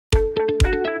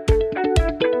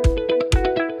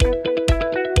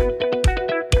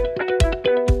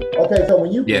Okay, so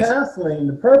when you castling,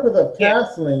 the purpose of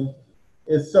castling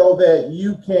is so that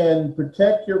you can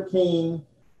protect your king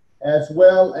as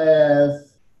well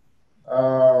as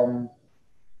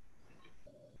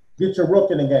get your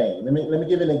rook in the game. Let me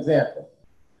give you an example.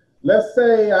 Let's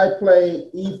say I play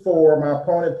e4, my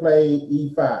opponent played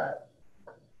e5.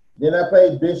 Then I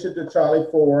played bishop to Charlie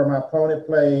 4, my opponent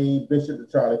played bishop to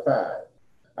Charlie 5.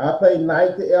 I played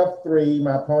knight to f3,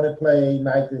 my opponent played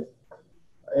knight to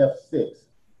f6.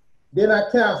 Then I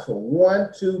castle,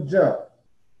 1, 2, jump.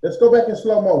 Let's go back in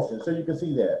slow motion so you can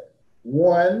see that.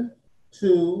 1,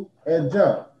 2, and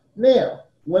jump. Now,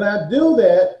 when I do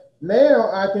that,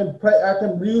 now I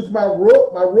can use my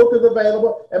rook. My rook is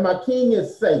available, and my king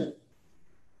is safe.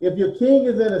 If your king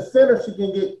is in the center, she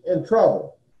can get in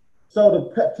trouble. So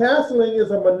the castling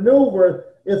is a maneuver.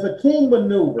 It's a king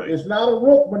maneuver. It's not a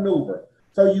rook maneuver.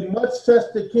 So you must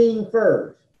touch the king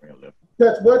first.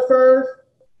 Touch what first?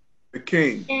 The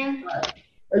king. Right.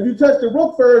 If you touch the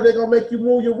rook first, they're going to make you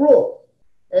move your rook.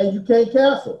 And you can't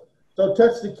castle. So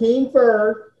touch the king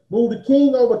first. Move the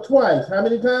king over twice. How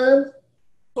many times?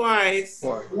 Twice.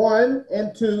 1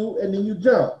 and 2, and then you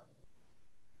jump.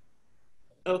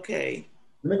 Okay.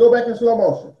 Let me go back in slow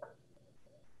motion.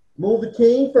 Move the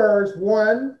king first,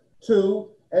 1, 2,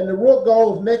 and the rook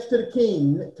goes next to the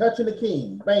king, touching the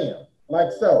king. Bam,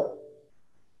 like so.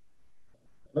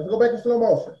 Let's go back in slow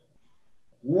motion.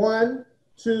 1,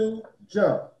 2,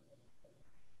 jump.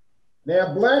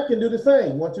 Now black can do the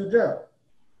same. 1, 2, jump.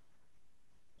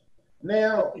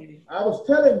 Now, I was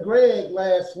telling Greg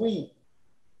last week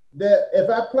that if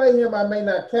I play him, I may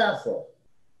not castle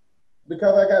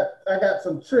because I got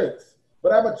some tricks.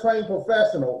 But I'm a trained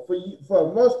professional. For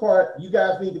the most part, you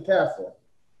guys need to castle.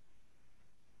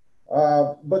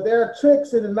 But there are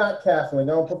tricks in the not castling.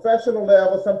 On professional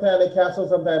level, sometimes they castle,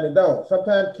 sometimes they don't.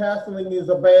 Sometimes castling is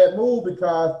a bad move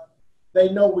because they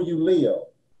know where you live.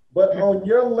 But on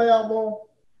your level,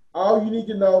 all you need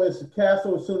to know is to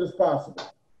castle as soon as possible.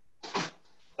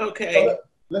 Okay. So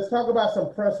let's talk about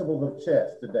some principles of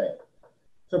chess today.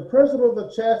 Some principles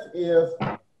of chess is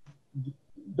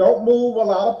don't move a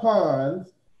lot of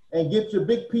pawns and get your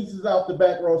big pieces out the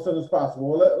back row as soon as possible.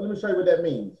 Well, let me show you what that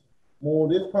means. Move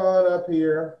this pawn up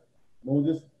here. Move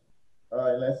this.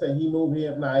 Let's say he moved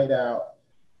his knight out.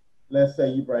 Let's say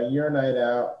you bring your knight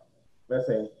out. Let's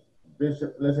say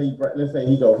bishop. Let's say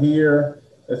he go here.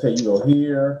 Let's say you go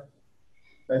here.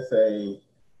 Let's say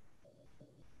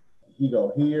he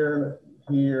go here,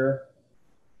 here,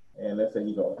 and let's say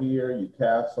he go here. You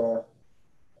castle.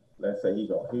 Let's say he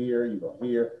go here, you go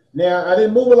here. Now, I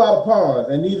didn't move a lot of pawns,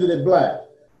 and neither did black.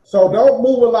 So don't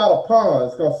move a lot of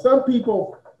pawns, because some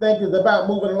people think it's about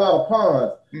moving a lot of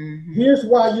pawns. Mm-hmm. Here's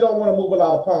why you don't want to move a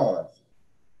lot of pawns.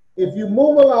 If you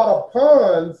move a lot of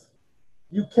pawns,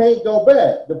 you can't go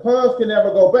back. The pawns can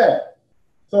never go back.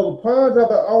 So the pawns are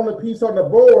the only piece on the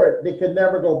board that can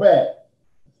never go back.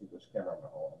 Let's see which camera I'm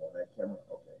on that camera.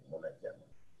 Okay, I'm on that camera.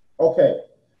 Okay,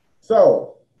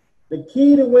 so the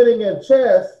key to winning in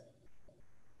chess.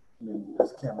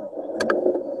 This camera.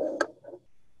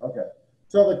 Okay.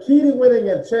 So the key to winning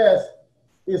in chess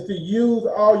is to use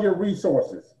all your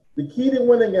resources. The key to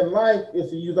winning in life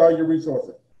is to use all your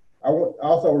resources. I want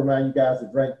also remind you guys to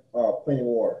drink plenty of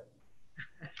water.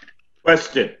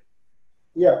 Question.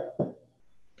 Yeah.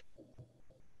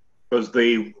 Does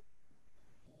the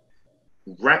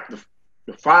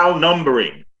file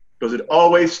numbering, does it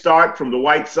always start from the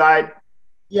white side?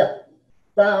 Yeah.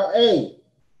 File A.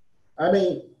 I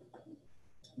mean,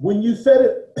 when you set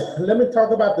it, let me talk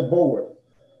about the board.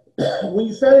 When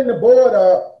you're setting the board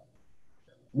up,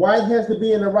 white has to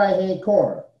be in the right-hand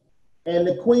corner, and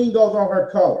the queen goes on her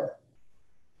color.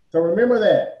 So remember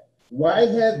that. White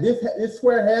has, this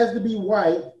square has to be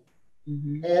white,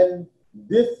 and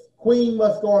this queen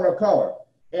must go on her color.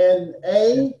 And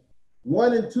A,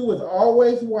 1 and 2 is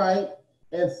always white,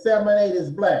 and 7 and 8 is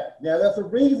black. Now, there's a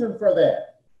reason for that.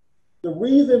 The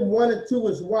reason 1 and 2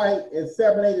 is white and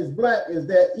 7 and 8 is black is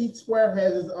that each square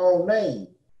has its own name.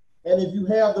 And if you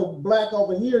have the black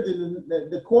over here, then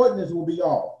the coordinates will be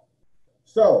off.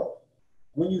 So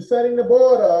when you're setting the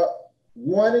board up,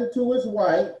 1 and 2 is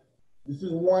white. This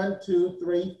is 1, 2,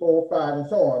 3, 4, 5, and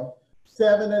so on.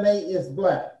 7 and 8 is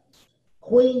black.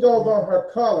 Queen goes on her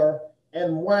color,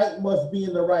 and white must be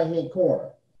in the right-hand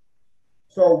corner.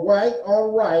 So white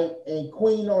on right and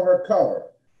queen on her color.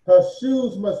 Her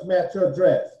shoes must match her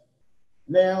dress.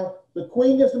 Now, the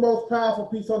queen is the most powerful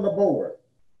piece on the board.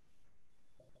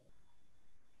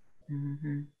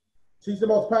 She's the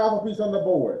most powerful piece on the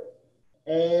board.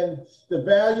 And the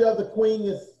value of the queen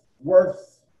is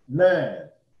worth 9.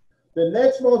 The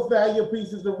next most valuable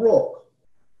piece is the rook.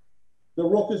 The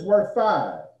rook is worth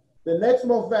 5. The next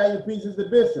most valuable piece is the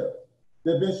bishop.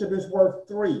 The bishop is worth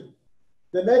 3.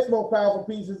 The next most powerful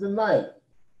piece is the knight.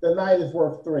 The knight is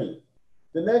worth 3.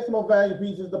 The next most valuable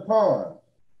piece is the pawn.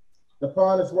 The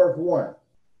pawn is worth 1.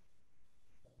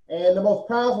 And the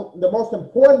most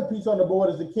important piece on the board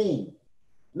is the king.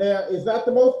 Now, it's not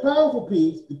the most powerful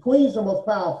piece. The queen is the most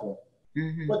powerful.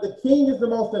 Mm-hmm. But the king is the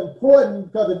most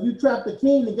important because if you trap the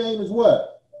king, the game is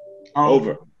what?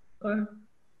 Over.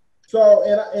 So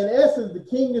in essence, the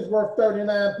king is worth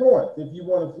 39 points if you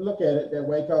want to look at it that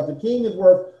way, because the king is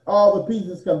worth all the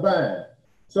pieces combined.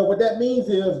 So what that means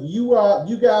is you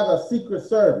guys are secret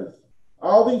service.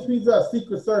 All these pieces are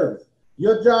secret service.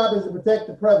 Your job is to protect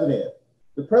the president.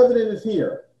 The president is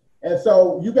here. And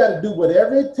so you got to do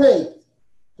whatever it takes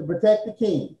to protect the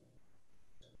king.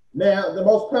 Now, the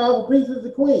most powerful piece is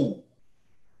the queen.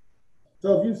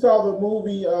 So if you saw the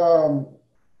movie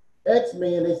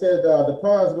X-Men, they said the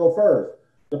pawns go first.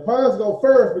 The pawns go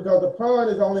first because the pawn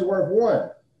is only worth 1.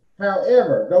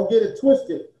 However, don't get it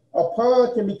twisted, a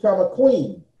pawn can become a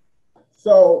queen.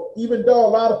 So even though a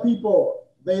lot of people,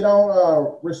 they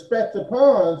don't respect the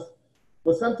pawns,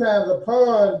 but sometimes a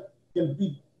pawn could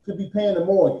be paying a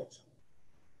mortgage.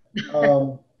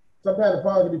 Sometimes a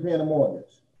pawn can be paying a mortgage.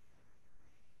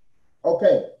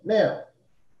 Okay, now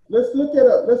let's look at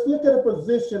a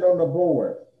position on the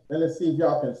board and let's see if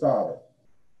y'all can solve it.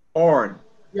 Orrin.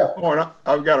 Yeah. Orrin,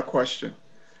 I've got a question.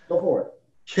 Go for it.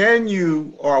 Can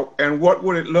you, and what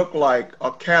would it look like,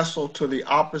 a castle to the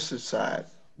opposite side?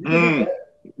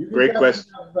 Great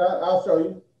question. I'll show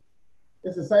you.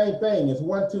 It's the same thing. It's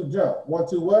 1-2 jump.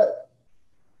 1-2 what?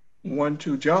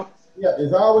 1-2 jump? Yeah,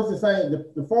 it's always the same.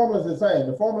 The formula is the same.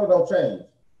 The formula don't change.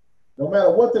 No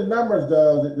matter what the numbers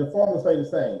does, the formula stay the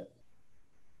same.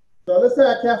 So let's say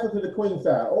I castle to the queen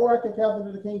side, or I can castle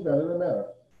to the king side. It doesn't matter.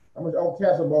 I'm gonna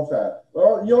castle both sides.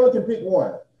 Well, you only can pick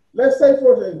one. Let's say,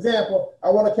 for example, I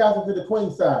want to castle to the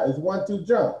queen side. It's 1-2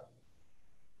 jump.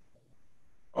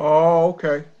 Oh,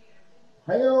 okay.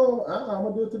 Hang on, I'm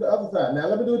gonna do it to the other side. Now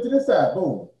let me do it to this side.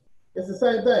 Boom. It's the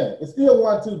same thing. It's still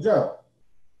 1-2 jump.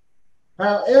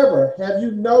 However, have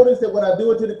you noticed that when I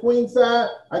do it to the queen side,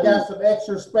 I got some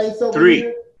extra space over 3.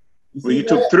 here? Well, you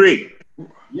took 3.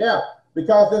 Yeah,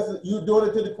 because you doing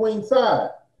it to the queen side.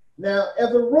 Now,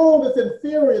 as a rule, it's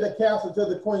inferior to castle to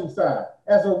the queen side.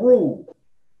 As a rule.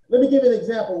 Let me give you an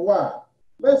example why.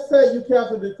 Let's say you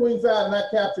castle to the queen side and I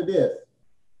capture this.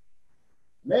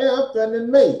 Now I'm threatening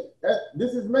mate.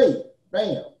 This is mate.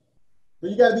 Bam. So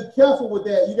you got to be careful with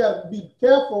that. You got to be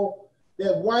careful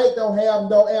that white don't have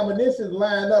no ammunition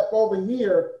lined up over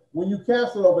here when you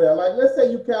castle over there. Like, let's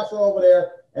say you castle over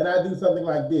there and I do something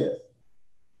like this.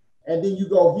 And then you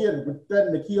go here to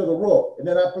threaten to kill the rook. And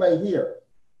then I play here.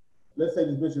 Let's say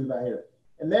this bishop is not here.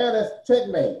 And now that's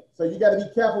checkmate. So you got to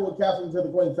be careful with castling to the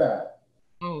queen side.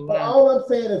 Oh, but all I'm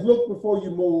saying is look before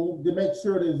you move to make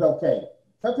sure that it's okay.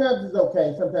 Sometimes it's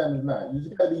okay, sometimes it's not. You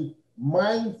just got to be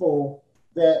mindful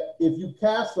that if you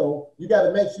castle, you got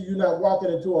to make sure you're not walking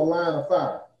into a line of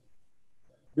fire.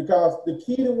 Because the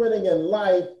key to winning in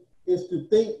life is to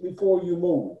think before you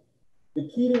move. The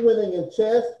key to winning in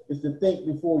chess is to think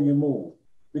before you move.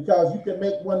 Because you can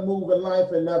make one move in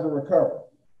life and never recover.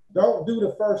 Don't do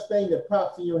the first thing that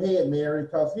pops in your head, Mary,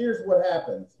 because here's what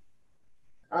happens.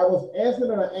 I was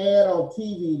answering an ad on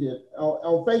TV,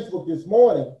 on Facebook this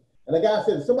morning, and the guy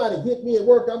said, if somebody hit me at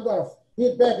work, I'm going to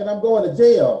hit back and I'm going to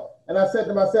jail. And I said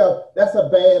to myself, that's a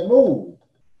bad move.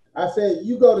 I said,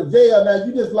 you go to jail, now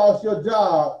you just lost your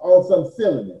job on some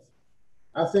silliness.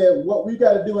 I said, what we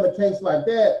got to do in a case like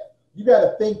that, you got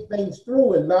to think things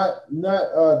through and not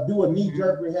do a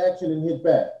knee-jerk reaction and hit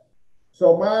back.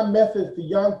 So my message to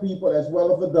young people as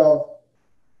well as adults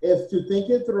is to think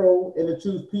it through and to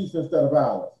choose peace instead of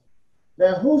violence.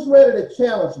 Now, who's ready to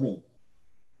challenge me?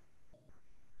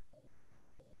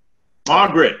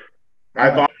 Margaret. I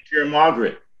volunteer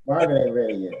Margaret. Margaret ain't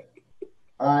ready yet.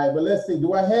 All right, but let's see.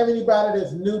 Do I have anybody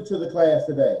that's new to the class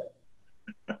today?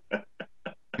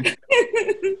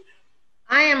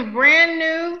 I am brand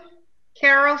new,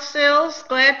 Carol Sills.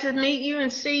 Glad to meet you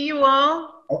and see you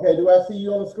all. Okay, do I see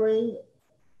you on the screen?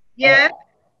 Yes.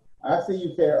 I see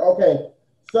you, Carol. Okay,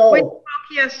 so. We spoke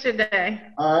yesterday.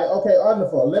 All right, okay,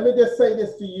 wonderful. Let me just say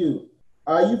this to you.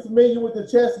 Are you familiar with the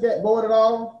chess board at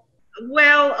all?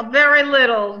 Well, very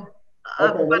little.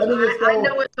 Okay, well, let me just go. I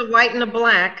know it's the white and the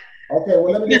black. Okay,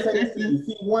 well, let me just say this to you.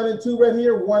 See 1 and 2 right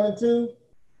here, 1 and 2?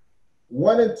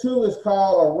 1 and 2 is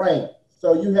called a rank.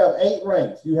 So you have 8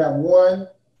 ranks. You have 1,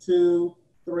 2,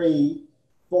 3,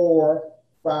 4,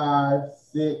 5,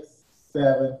 6,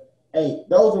 7, 8.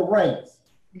 Those are ranks.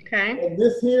 Okay. And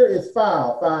this here is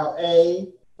file. File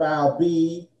A, file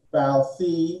B, file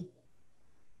C,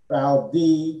 file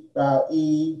D, file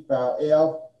E, file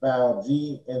F, file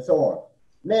G, and so on.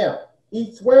 Now,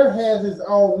 each square has its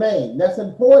own name. That's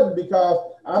important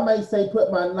because I may say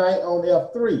put my knight on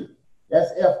F3.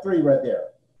 That's F3 right there.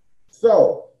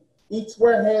 So each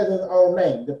square has its own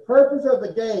name. The purpose of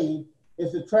the game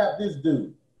is to trap this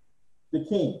dude, the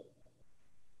king.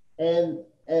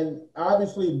 And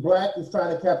obviously black is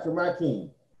trying to capture my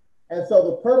king. And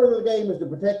so the purpose of the game is to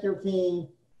protect your king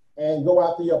and go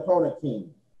after your opponent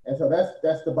king. And so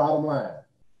that's the bottom line.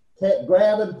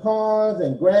 Grabbing pawns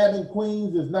and grabbing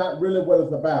queens is not really what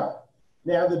it's about.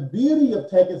 Now, the beauty of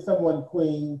taking someone's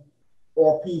queen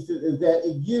or pieces is that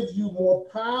it gives you more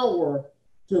power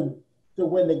to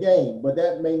win the game, but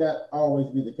that may not always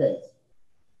be the case.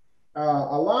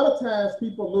 A lot of times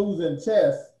people lose in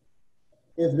chess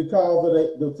is because of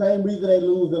the same reason they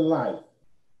lose in life.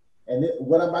 And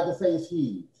what I'm about to say is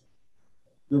huge.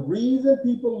 The reason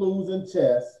people lose in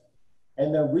chess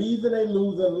and the reason they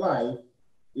lose in life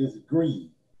is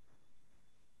greed.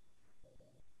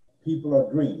 People are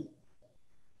greedy.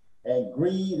 And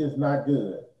greed is not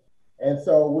good. And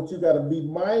so what you got to be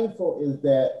mindful is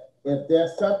that if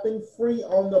there's something free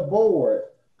on the board,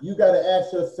 you got to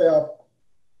ask yourself,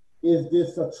 is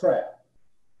this a trap?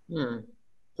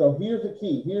 So here's the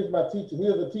key. Here's my teacher.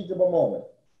 Here's a teachable moment.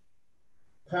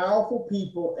 Powerful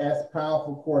people ask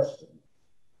powerful questions.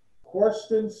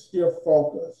 Questions steer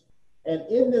focus. And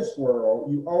in this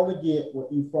world, you only get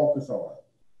what you focus on.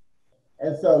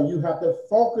 And so you have to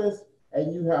focus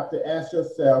and you have to ask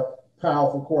yourself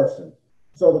powerful questions.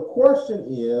 So the question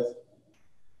is,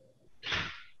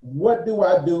 what do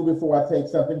I do before I take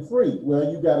something free?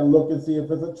 Well, you got to look and see if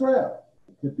it's a trap.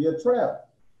 It could be a trap.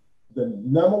 The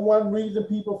number one reason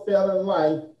people fail in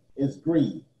life is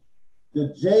greed.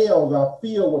 The jails are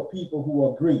filled with people who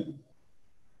are greedy,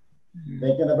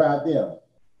 thinking about them.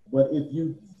 But if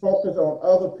you focus on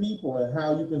other people and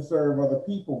how you can serve other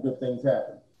people, good things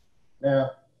happen.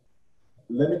 Now,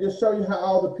 let me just show you how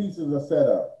all the pieces are set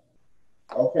up.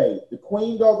 Okay, the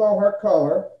queen goes on her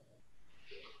color.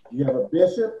 You have a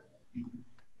bishop.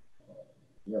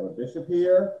 You have a bishop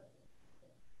here,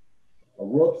 a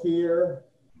rook here,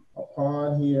 a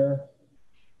pawn here.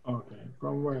 Okay,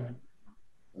 from where?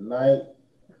 Knight,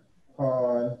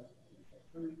 pawn,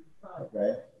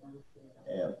 okay,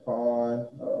 and pawn.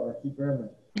 Oh, I keep grabbing.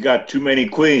 You got too many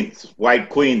queens, white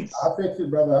queens. I'll fix it,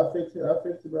 brother. I'll fix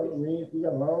it, brother. We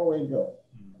got a long way to go.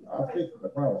 I'll fix it, I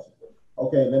promise you.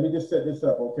 Okay, let me just set this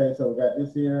up. Okay, so we got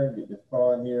this here, get this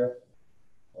pawn here.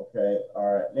 Okay,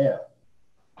 all right, now.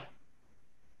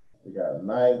 We got a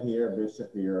knight here,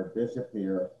 bishop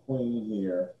here, queen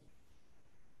here.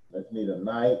 Let's need a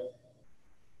knight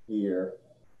here,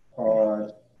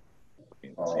 pawn,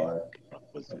 pawn.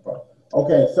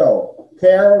 Okay, so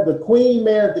Carol, the queen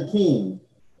married the king.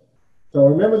 So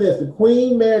remember this, the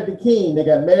queen married the king. They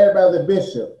got married by the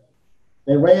bishop.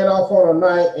 They ran off on a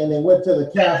night and they went to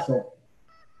the castle.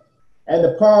 And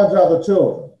the pawns are the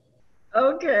children.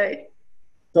 Okay.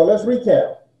 So let's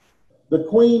recap. The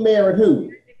queen married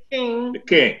who? King. The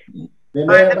king. They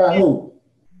married by who?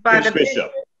 By the the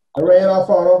bishop. They ran off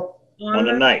On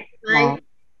the night.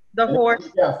 The horse.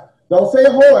 Yeah. Don't say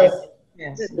horse.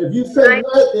 Yes. If you say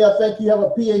knight, they'll think you have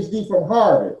a PhD from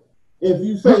Harvard. If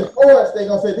you say horse, they're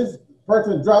going to say this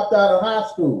person dropped out of high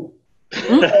school.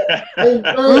 That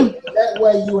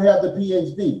way you have the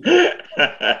PhD.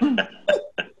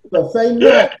 So say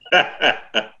knight.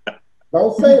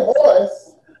 Don't say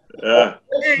horse.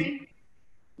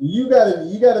 You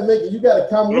gotta make it. You gotta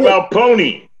come What with. about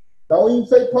pony? Don't even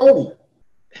say pony.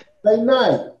 Say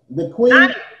knight. The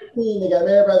queen, they got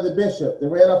married by the bishop. They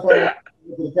ran off on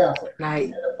the castle. Knight.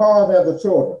 And the pawns have the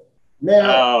children. Now,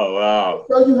 Oh, wow.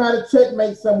 I'll show you how to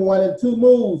checkmate someone in 2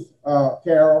 moves,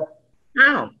 Carol.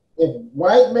 How? If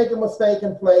white make a mistake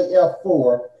and play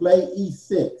F4, play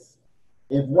E6.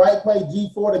 If white play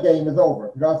G4, the game is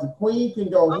over because the queen can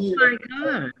go here. Oh my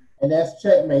God. And that's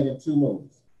checkmate in 2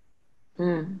 moves.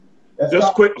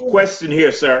 Just quick question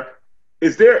here, sir.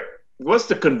 What's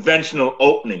the conventional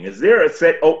opening? Is there a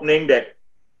set opening that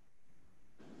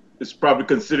is probably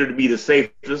considered to be the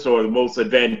safest or the most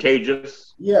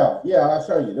advantageous? Yeah, I'll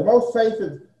show you. The most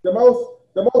safest, the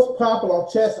most popular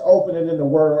chess opening in the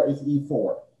world is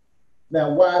E4.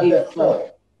 Now, why is that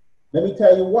so? Let me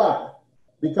tell you why.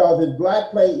 Because if black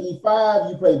play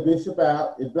E5, you play bishop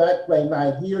out. If black play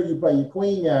knight here, you play your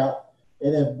queen out.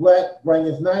 And if black bring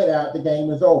his knight out, the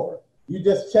game is over. You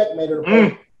just checkmated the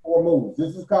first 4 moves.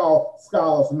 This is called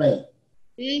scholar's mate.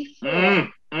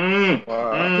 E4.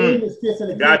 Queen is kissing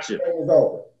the Gotcha. The game is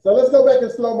over. So let's go back in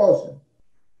slow motion.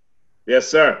 Yes,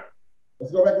 sir.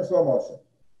 Let's go back in slow motion.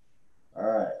 All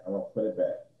right, I'm gonna put it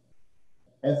back.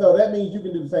 And so that means you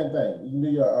can do the same thing. You can do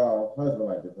your husband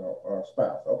like this or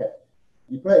spouse. Okay.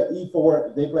 You play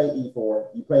E4, they play E4.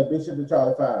 You play bishop to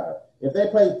Charlie 5. If they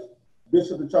play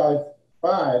bishop to Charlie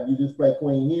 5, you just play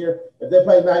queen here. If they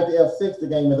play knight to F6, the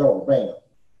game is over. Bam.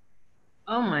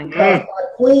 Oh my Because God. my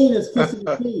queen is kissing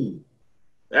the king.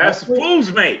 That's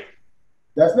fool's mate.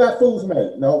 That's not fool's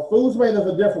mate. No, fool's mate is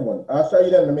a different one. I'll show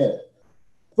you that in a minute.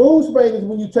 Fool's mate is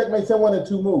when you checkmate someone in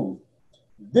 2 moves.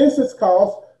 This is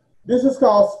called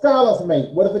scholar's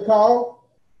mate. What is it called?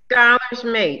 Scholar's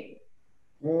mate.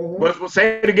 We'll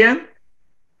say it again.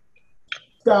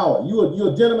 Scholar.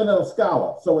 You're a gentleman and a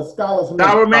scholar. So it's scholar's mate.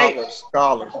 Scholar mate.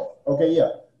 Scholar. Okay, yeah.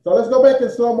 So let's go back in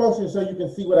slow motion so you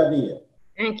can see what I did.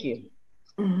 Thank you.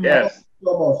 Yes.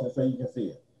 Slow motion so you can see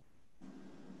it.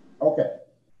 Okay.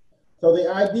 So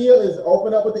the idea is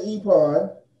open up with the E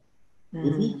pawn.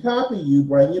 If he copy you,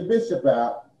 bring your bishop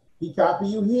out. He copy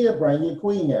you here, bring your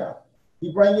queen out.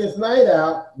 He bring his knight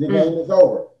out, the game is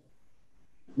over.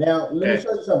 Now, let me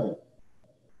show you something.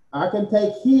 I can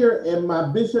take here, and my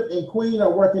bishop and queen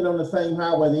are working on the same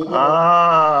highway.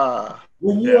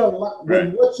 When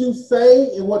when what you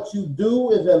say and what you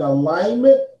do is in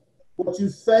alignment, what you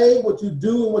say, what you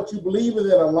do, and what you believe is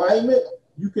in alignment,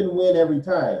 you can win every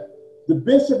time. The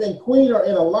bishop and queen are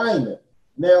in alignment.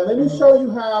 Now, let me show you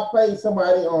how I played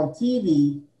somebody on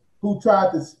TV who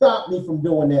tried to stop me from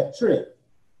doing that trick.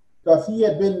 Because he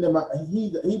had been in it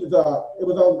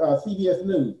was on CBS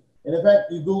News. And in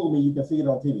fact, you Google me, you can see it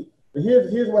on TV. But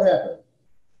here's what happened.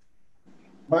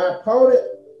 My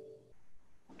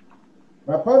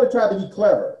opponent tried to be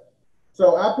clever.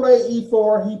 So I played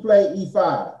E4, he played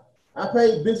E5. I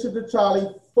played bishop to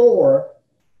Charlie 4.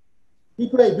 He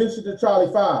played bishop to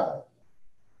Charlie 5.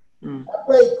 I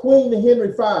played queen to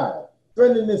Henry 5,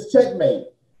 threatening this checkmate.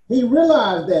 He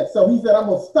realized that, so he said, I'm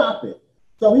going to stop it.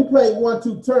 So he played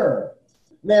 1-2 turn.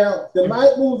 Now, the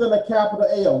knight moves in a capital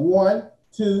L. 1,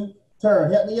 2,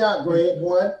 turn. Help me out, Greg.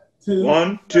 1, 2.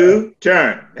 1, 2,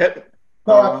 turn.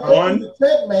 So I 1,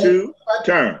 checkmate. 2,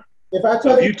 turn. If I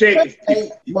try to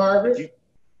checkmate, Margaret.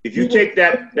 If you take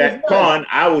that pawn,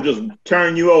 I will just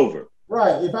turn you over.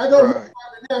 Right. If I go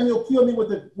now, he'll kill me with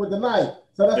the knight.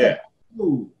 So that's a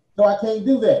move. So I can't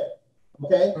do that.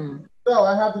 Okay. So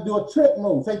I have to do a trick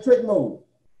move. Say trick move.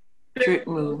 Trick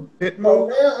move. So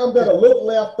now I'm going to look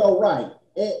left, throw right.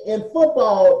 In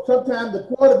football, sometimes the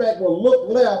quarterback will look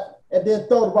left and then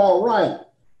throw the ball right.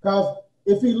 Because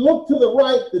if he looked to the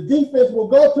right, the defense will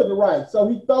go to the right. So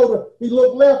he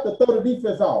looked left to throw the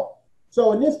defense off.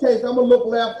 So in this case, I'm going to look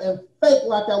left and fake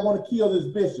like I want to kill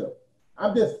this bishop.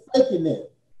 I'm just faking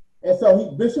it. And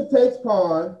so bishop takes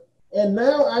pawn. And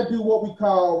now I do what we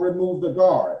call remove the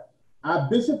guard.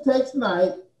 Bishop takes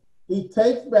knight. He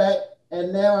takes back.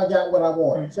 And now I got what I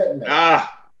want. Checkmate.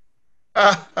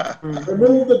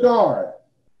 Remove the guard.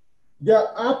 There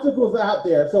are obstacles out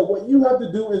there. So what you have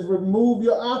to do is remove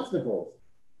your obstacles.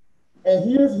 And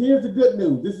here's the good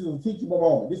news. This is a teachable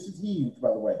moment. This is huge, by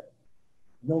the way.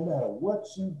 No matter what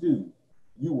you do,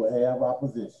 you will have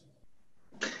opposition.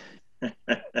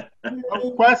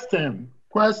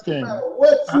 Question. No matter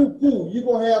what you do, you're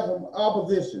going to have some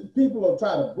opposition. People will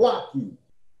try to block you.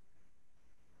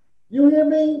 You hear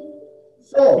me?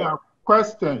 So, Yeah,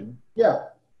 question. Yeah.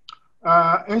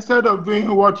 Instead of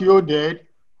doing what you did,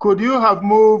 could you have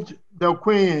moved the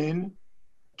queen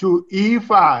to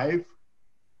E5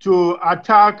 to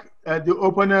attack the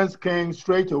opponent's king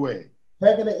straight away?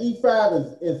 Taking the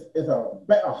E5 is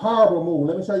a horrible move.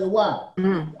 Let me show you why.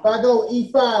 If I go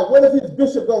E5, what if his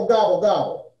bishop go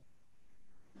gobble?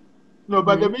 No,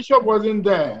 but the bishop wasn't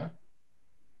there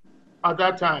at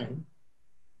that time.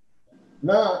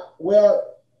 Nah,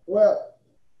 well,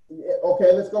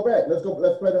 okay, let's go back. Let's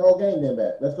play the whole game then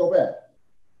back. Let's go back.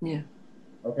 Yeah.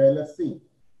 Okay, let's see.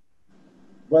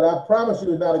 But I promise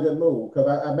you it's not a good move because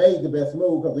I made the best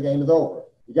move because the game is over.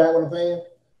 You got what I'm saying?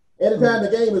 Anytime the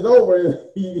game is over,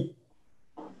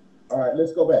 all right,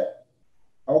 let's go back.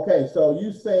 Okay, so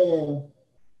you saying...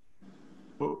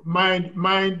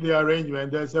 Mind the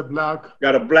arrangement. There's a black...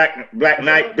 Got a black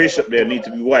knight bishop there, needs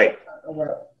to be white.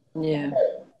 Okay. Yeah.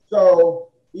 Okay.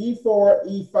 So E4,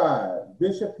 E5,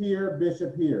 bishop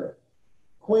here,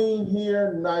 queen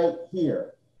here, knight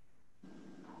here.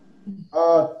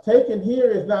 Taking here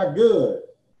is not good.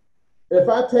 If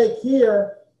I take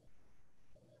here,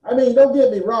 I mean, don't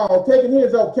get me wrong, taking here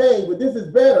is okay, but this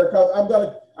is better because I'm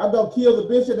gonna kill the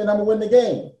bishop and I'm gonna win the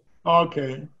game.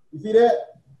 Okay. You see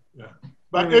that? Yeah.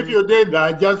 But if you did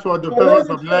that just for the purpose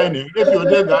of learning, if you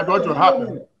did that, what will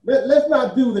happen? Let's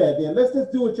not do that then. Let's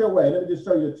just do it your way. Let me just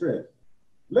show you a trick.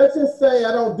 Let's just say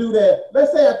I don't do that.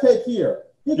 Let's say I take here.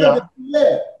 He gonna do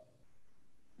that.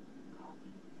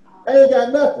 I ain't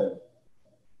got nothing.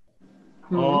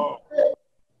 Oh.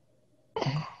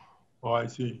 Oh, I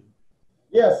see.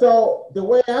 Yeah, so the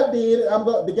way I did it,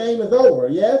 the game is over,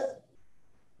 yes?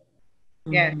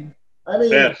 Yeah. I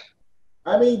mean, Yes.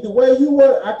 the way you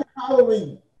were, I could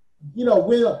probably,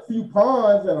 win a few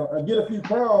pawns and get a few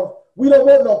crumbs. We don't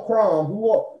want no crumbs.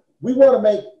 We want to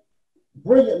make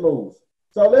brilliant moves.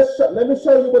 So let me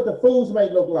show you what the fool's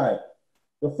mate look like.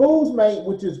 The fool's mate,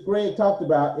 which is Greg talked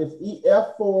about, is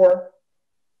F4,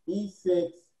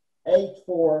 E6,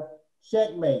 H4,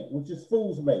 checkmate, which is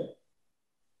fool's mate.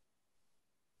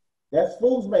 That's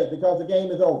fool's mate because the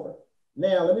game is over.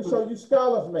 Now, let me show you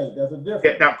scholar's mate. There's a difference.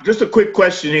 Yeah, now, just a quick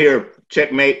question here,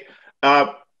 checkmate.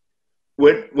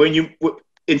 When you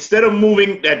instead of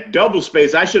moving that double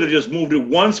space, I should have just moved it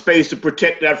one space to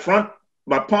protect that front,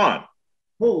 my pawn.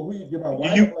 Who?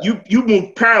 You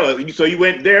moved parallel. So you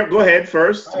went there. Go ahead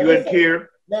first. You went here.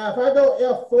 Now, if I go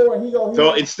F4 and he go here.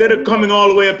 So instead of coming all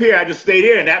the way up here, I just stayed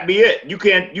here and that'd be it. You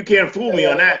can't fool me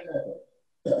on that.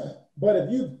 But if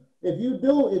you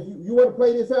want to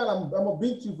play this out, I'm gonna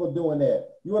beat you for doing that.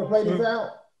 You want to play this out?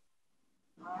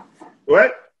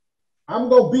 What? I'm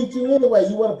gonna beat you anyway.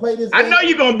 You want to play this? I know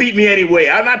you're gonna beat me anyway.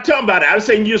 I'm not talking about it. I'm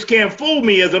saying you just can't fool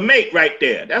me as a mate right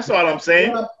there. That's all I'm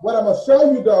saying. What I'm gonna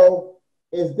show you though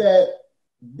is that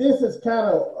this is kind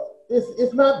of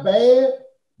it's not bad,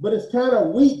 but it's kind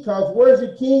of weak because where's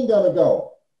your king gonna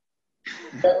go?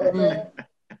 You know what I'm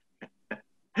saying?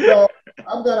 So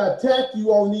I'm gonna attack you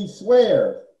on these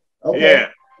squares. Okay. Yeah.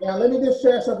 Now let me just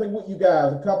share something with you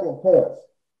guys. A couple of points.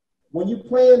 When you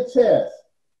playing chess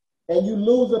and you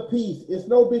lose a piece, it's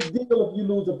no big deal if you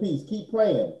lose a piece. Keep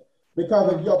playing,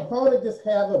 because if your opponent just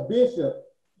have a bishop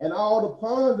and all the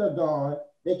pawns are gone,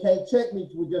 they can't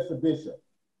checkmate you with just a bishop.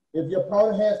 If your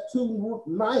opponent has two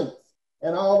knights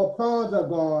and all the pawns are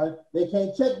gone, they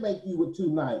can't checkmate you with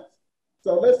two knights.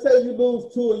 So let's say you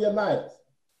lose two of your knights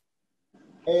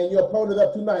and your opponent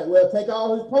up two knights. Well, take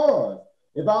all his pawns.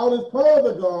 If all his pawns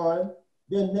are gone,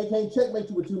 then they can't checkmate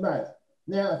you with two knights.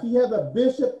 Now, if he has a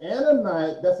bishop and a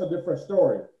knight, that's a different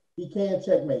story. He can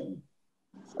checkmate you.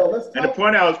 So let's talk. And the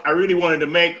point I really wanted to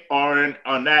make, Orrin,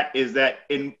 on that is that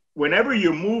whenever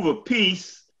you move a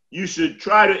piece, you should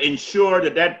try to ensure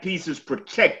that piece is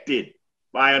protected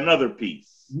by another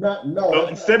piece. So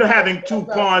instead of having two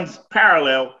pawns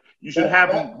parallel, you should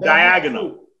have them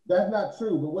diagonal. That's not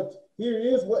true. But here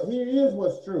is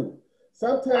what's true.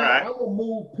 Sometimes I will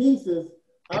move pieces.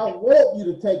 I want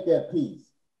you to take that piece.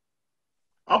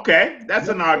 Okay, that's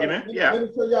an argument. Yeah. Let me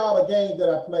show y'all a game that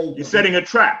I played. You're setting a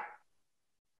trap.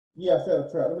 Yeah, I set a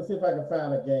trap. Let me see if I can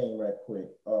find a game right quick.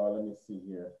 Let me see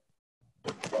here.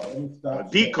 Let me stop. A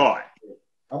decoy.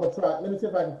 I'm gonna try. Let me see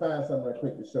if I can find something right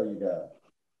quick to show you guys.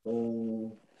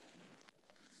 Boom.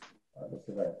 Let's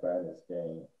see if I can find this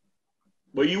game.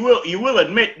 Well, you will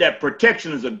admit that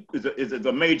protection is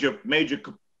a major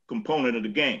component of the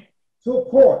game. To a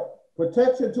point.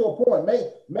 Protection to a point.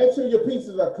 Make sure your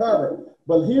pieces are covered.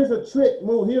 But here's a trick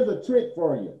move. Here's a trick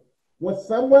for you. When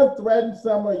someone threatens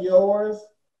some of yours,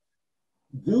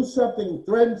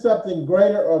 threaten something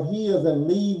greater of his and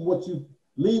leave what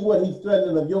he's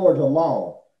threatening of yours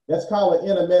alone. That's called an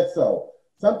intermezzo.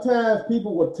 Sometimes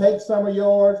people will take some of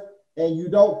yours and you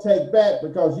don't take back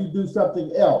because you do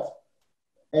something else.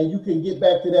 And you can get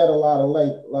back to that a lot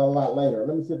later.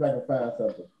 Let me see if I can find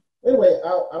something. Anyway, I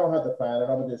don't have to find it.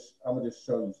 I'm gonna just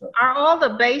show you something. Are all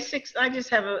the basics? I just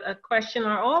have a question.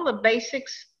 Are all the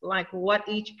basics, like what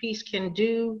each piece can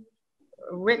do,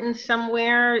 written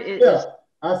somewhere? Yeah,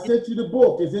 I sent you the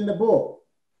book. It's in the book.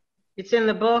 It's in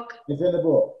the book. It's in the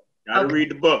book. Gotta read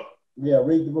the book. Yeah,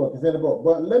 read the book. It's in the book.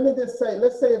 But let me just say,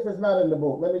 let's say if it's not in the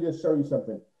book, let me just show you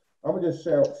something. I'm gonna just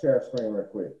share a screen real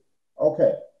quick.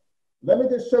 Okay. Let me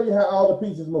just show you how all the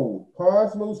pieces move.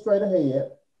 Pawns move straight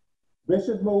ahead.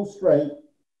 Bishops move straight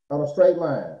on a straight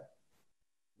line.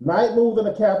 Knight moves in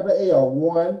a capital L.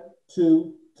 1,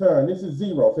 2, turn. This is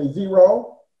 0. Say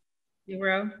 0.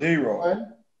 0.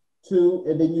 1, 2,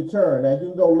 and then you turn. Now you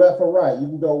can go left or right. You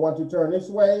can go 1, 2, turn this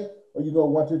way, or you go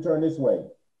 1, 2, turn this way.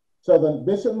 So the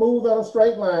bishop moves on a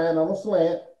straight line, on a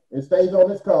slant. It stays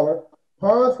on its color.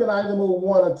 Pawns can either move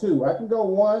 1 or 2. I can go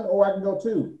 1 or I can go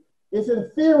 2. It's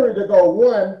inferior to go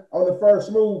 1 on the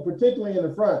first move, particularly in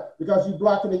the front, because you're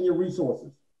blocking in your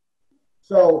resources.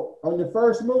 So on your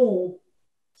first move,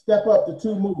 step up to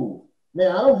 2 moves.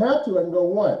 Now, I don't have to. I can go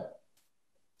 1.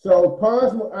 So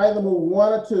pawns either move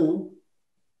 1 or 2.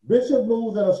 Bishop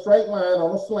moves in a straight line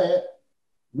on a slant.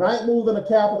 Knight moves in a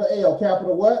capital L.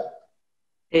 Capital what?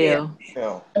 L.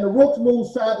 And the rooks move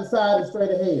side to side and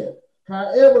straight ahead.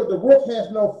 However, the rook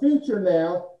has no future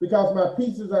now because my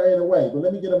pieces are in the way. But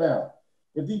let me get them out.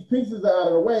 If these pieces are out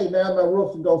of the way, now my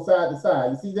rook can go side to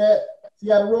side. You see that? See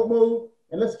how the rook move?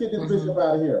 And let's get this bishop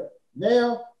out of here.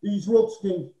 Now these rooks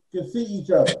can see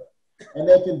each other, and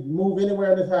they can move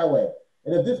anywhere in this highway.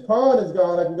 And if this pawn is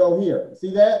gone, I can go here.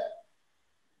 See that?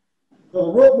 So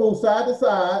the rook moves side to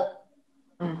side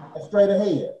and straight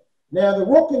ahead. Now the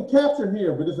rook can capture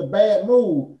here, but it's a bad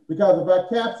move because if I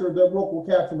capture, the rook will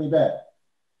capture me back.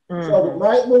 So the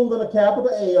knight moves on a capital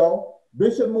L,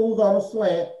 bishop moves on a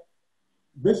slant,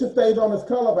 bishop stays on his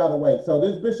color, by the way. So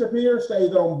this bishop here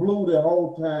stays on blue the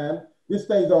whole time. This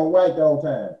stays on white the whole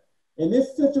time. In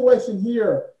this situation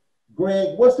here,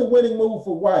 Greg, what's the winning move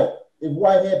for white if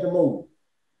white had to move?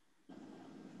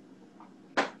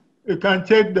 You can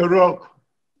take the rook.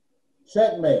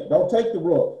 Checkmate. Don't take the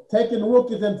rook. Taking the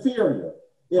rook is inferior.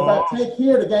 If I take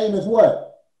here, the game is what?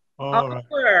 Right.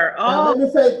 Now,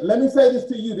 let me say this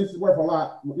to you. This is worth a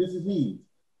lot. This is huge.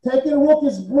 Taking the rook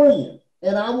is brilliant,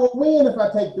 and I will win if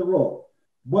I take the rook.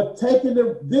 But taking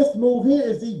this move here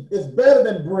is better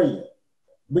than brilliant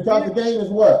because the game is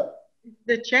what?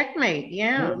 The checkmate,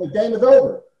 yeah. The game is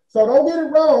over. So don't get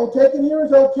it wrong. Taking here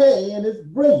is okay, and it's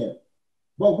brilliant.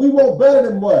 But we want better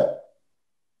than what?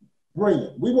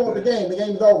 Brilliant. We want the game. The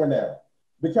game is over now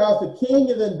because the king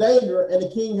is in danger, and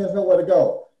the king has nowhere to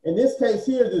go. In this case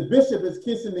here, the bishop is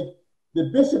kissing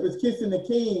the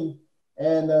king,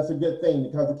 and that's a good thing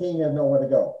because the king has nowhere to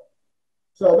go.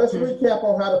 So let's recap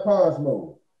on how the pawns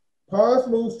move. Pawns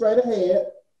move straight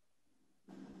ahead.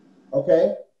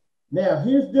 Okay. Now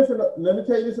here's different. Let me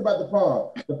tell you this about the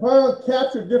pawn. The pawn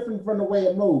captured different from the way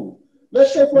it moves.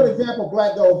 Let's say, for example,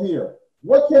 black goes here.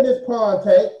 What can this pawn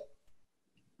take?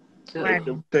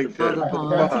 It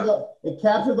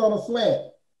captures on a slant.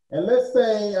 And let's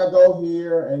say I go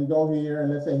here, and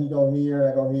let's say he go here,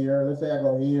 and I go here. Let's say I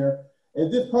go here.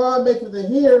 If this pawn makes it to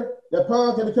here, that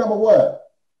pawn can become a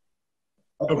what?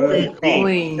 A queen.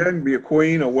 Queen. It can be a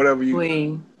queen or whatever you.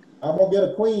 Queen. I'm gonna get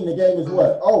a queen. The game is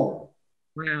what? Over.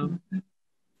 Wow.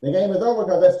 The game is over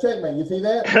because that's checkmate. You see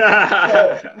that?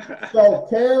 so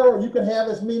Carol, you can have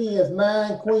as many as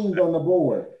 9 queens on the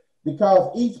board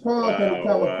because each pawn can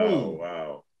become a queen.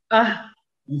 Wow.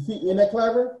 You see, isn't that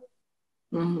clever?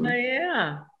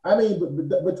 Yeah. I mean,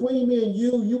 between me and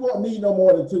you won't need no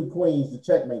more than 2 queens to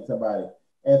checkmate somebody.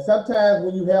 And sometimes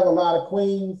when you have a lot of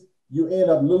queens, you end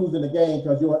up losing the game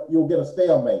because you'll get a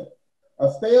stalemate.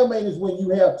 A stalemate is when you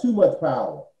have too much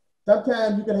power.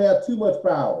 Sometimes you can have too much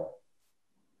power.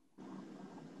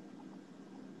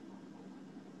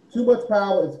 Too much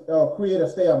power is create a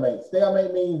stalemate.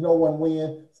 Stalemate means no one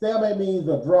wins. Stalemate means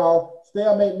a draw.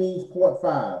 Stalemate means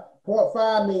 0.5.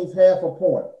 0.5 means half a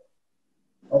point.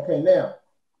 Okay, now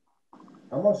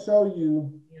I'm gonna show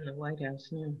you. In the White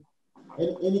House now.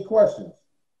 Any questions?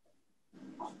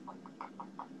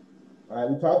 All right,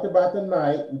 we talked about the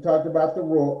knight. We talked about the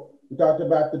rook. We talked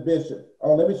about the bishop.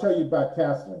 Oh, let me show you about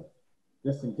castling,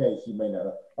 just in case you may not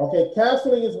know. Okay,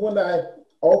 castling is when I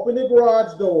open the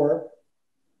garage door,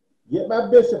 get my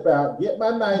bishop out, get my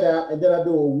knight out, and then I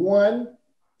do a 1,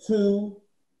 2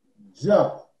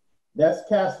 jump. That's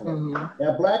castling.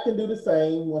 Now black can do the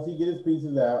same. Once he gets his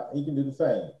pieces out, he can do the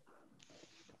same.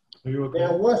 Are you okay?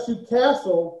 Now once you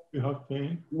castle, you have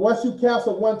pain? Once you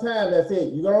castle one time, that's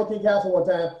it. You only can castle one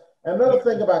time. Another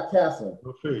thing about castling,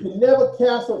 you can never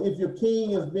castle if your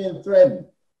king has been threatened.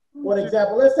 For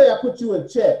example, let's say I put you in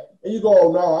check, and you go,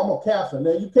 oh no, I'm gonna castle.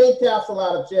 Now you can't castle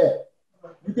out of check.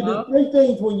 You can do 3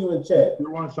 things when you're in check. You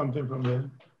want something from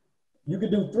them? You can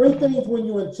do 3 things when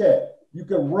you're in check. You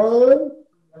can run,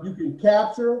 you can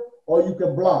capture, or you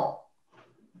can block.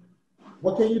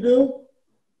 What can you do?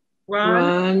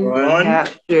 Run,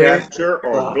 capture,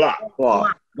 or block.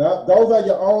 Now, those are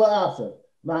your only options.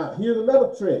 Now, here's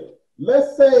another trick.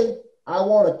 Let's say I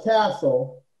want a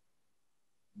castle,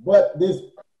 but this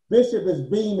bishop is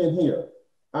beaming here.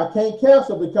 I can't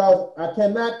castle because I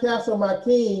cannot castle my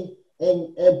king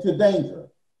into danger.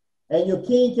 And your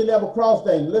king can never cross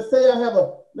danger. Let's say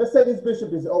this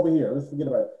bishop is over here. Let's forget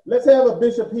about it. Let's say I have a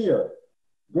bishop here.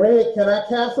 Greg, can I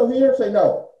castle here? Say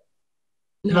no.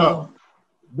 No.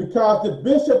 Because the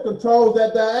bishop controls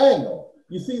that diagonal.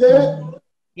 You see that?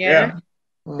 Yeah.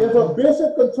 If a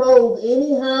bishop controls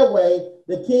any highway,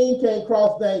 the king can't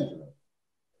cross danger.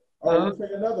 Oh, let me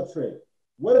show you another trick.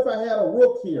 What if I had a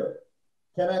rook here?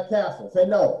 Can I castle? Say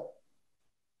no.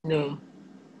 No.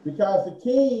 Because the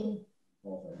king,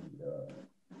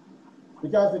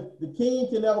 the king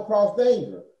can never cross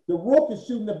danger. The rook is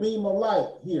shooting a beam of light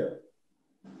here.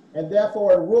 And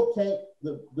therefore the rook can't,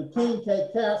 the king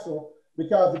can't castle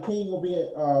because the king will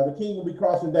be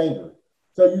crossing danger.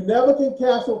 So you never can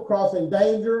castle crossing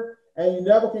danger, and you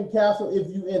never can castle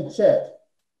if you in check.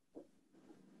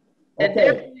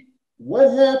 Okay.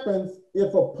 What happens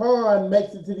if a pawn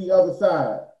makes it to the other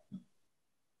side?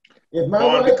 If my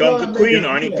pawn right becomes pawn a queen makes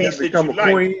or any it, piece that Become you a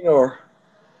like. queen or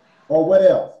what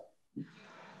else?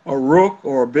 a rook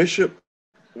or a bishop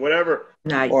Whatever.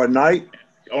 Knight. or a knight.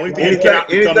 Only thing that cannot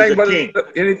become is a king.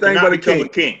 Anything Cannot but a become king. a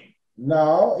king.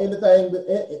 No, anything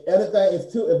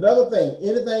is two. Another thing,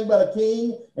 anything but a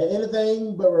king and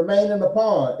anything but remaining a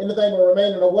pawn. Anything but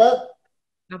remaining a what?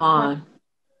 A pawn.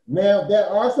 Now there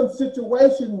are some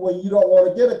situations where you don't want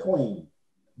to get a queen,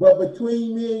 but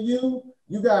between me and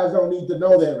you guys don't need to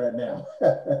know that right now.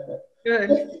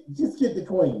 Good. Just get the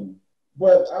queen.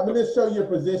 But I'm gonna just show you a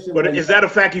position. But is that a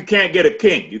fact? You can't get a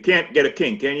king. You can't get a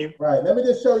king, can you? Right. Let me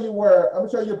just show you where I'm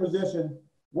gonna show you a position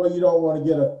where you don't want to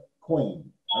get a queen.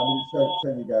 I'm gonna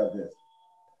show you guys this.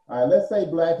 All right. Let's say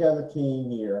black has a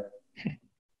king here,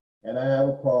 and I have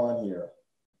a pawn here.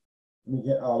 Let me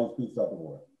get all these pieces off the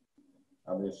board.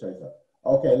 I'm gonna show you something.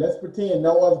 Okay. Let's pretend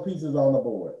no other pieces on the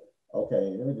board.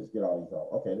 Okay. Let me just get all these off.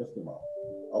 Okay. Let's get them off.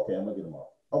 Okay. I'm gonna get them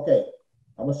off. Okay.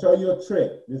 I'm gonna show you a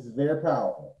trick. This is very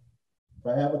powerful. If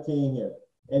I have a king here,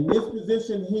 in this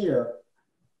position here,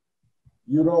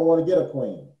 you don't want to get a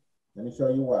queen. Let me show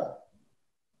you why.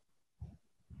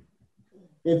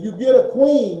 If you get a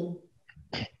queen,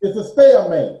 it's a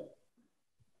stalemate.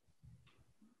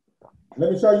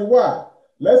 Let me show you why.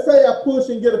 Let's say I push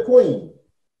and get a queen.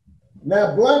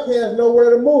 Now black has nowhere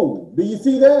to move. Do you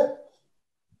see that?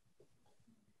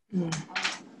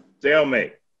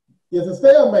 Stalemate. It's a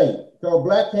stalemate. So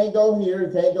black can't go here,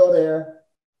 he can't go there.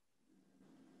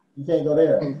 You can't go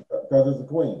there because it's a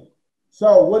queen.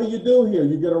 So what do you do here?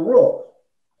 You get a rook.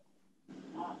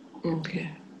 Okay.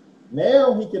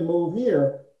 Now he can move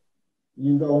here.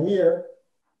 You can go here.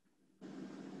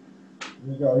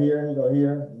 You go here, you go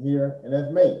here, here, and that's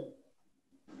mate.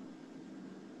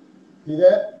 See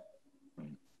that?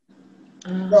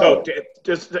 So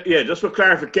just for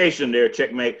clarification there,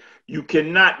 checkmate, you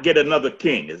cannot get another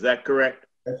king. Is that correct?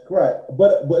 That's correct.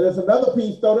 But there's another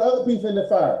piece, throw the other piece in the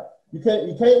fire. You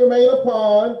can't remain a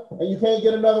pawn, and you can't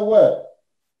get another what?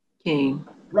 King.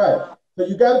 Right. So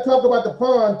you got to talk about the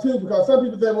pawn too, because some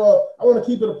people say, well, I want to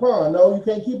keep it a pawn. No, you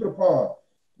can't keep it a pawn.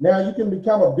 Now you can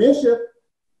become a bishop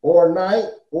or a knight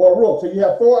or a rook. So you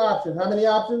have 4 options. How many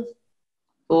options?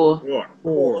 4.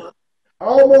 4.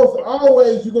 Almost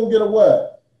always you're going to get a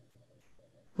what?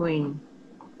 Queen.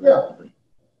 Yeah.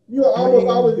 You almost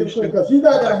always get a queen because you're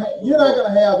not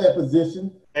gonna have that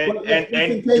position. And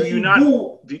do you not?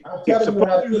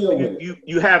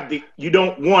 You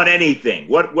don't want anything.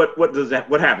 What does that?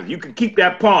 What happens? You can keep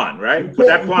that pawn, right? But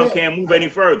that pawn can't move any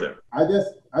further. I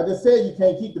just said you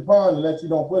can't keep the pawn unless you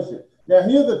don't push it. Now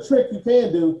here's a trick you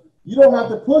can do. You don't have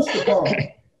to push the pawn.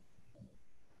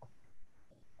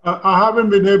 I haven't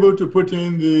been able to put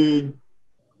in the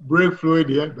brake fluid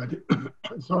yet, but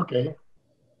it's okay.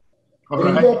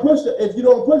 If you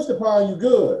don't push the pawn, you're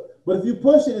good. But if you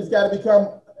push it, it's got to become.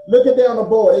 Look it down the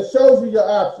board. It shows you your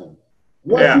options.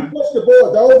 Once you push the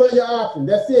board, those are your options.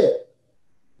 That's it.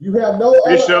 You have no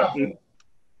bishop, other options.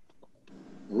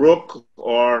 Rook,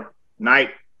 or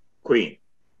knight, queen.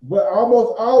 But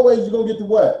almost always you're gonna get to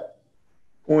what?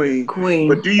 Queen.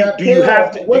 But do you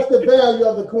have to? What's the value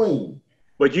of the queen?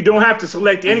 But you don't have to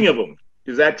select any of them.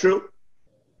 Is that true?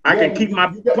 I can keep my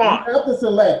pawn. You have to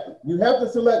select. You have to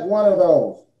select one of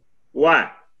those.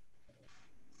 Why?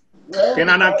 Well, can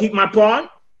I not keep my pawn?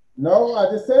 No,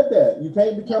 I just said that. You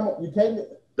can't become. You can't.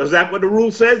 Does that what the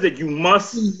rule says? That you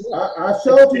must. I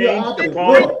showed you the options.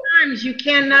 Sometimes you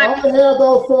cannot. I only have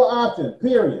those 4 options.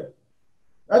 Period.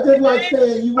 I just like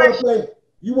saying you want to play.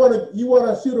 You want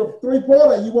to shoot a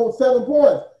 3-pointer. You want 7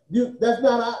 points. That's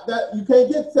not that. You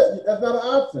can't get 7. That's not an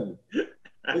option.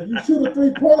 If you shoot a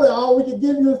 3-pointer, all we can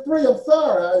give you is 3. I'm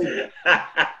sorry.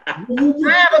 When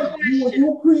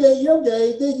you create your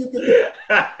game, then you can.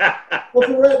 But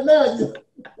for right now,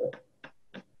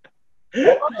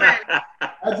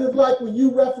 I just like when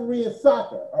you referee in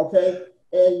soccer, okay?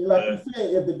 And like you said,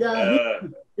 if the guy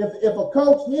if a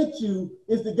coach hits you,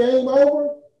 is the game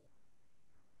over?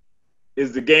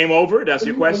 Is the game over? That's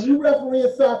your question? When you referee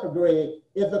in soccer, Greg,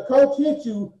 if a coach hits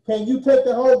you, can you take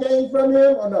the whole game from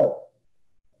him or no?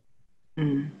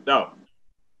 No.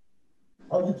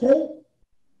 Oh, you can't?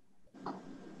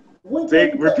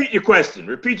 Repeat your question.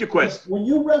 Repeat your question. When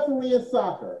you referee in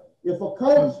soccer, if a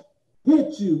coach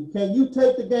hits you, can you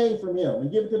take the game from him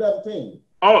and give it to the other team?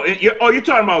 Oh, you're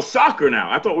talking about soccer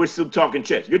now. I thought we were still talking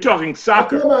chess. You're talking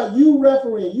soccer. I'm talking about you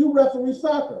referee. You referee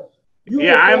soccer.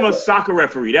 I'm a soccer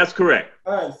referee. That's correct.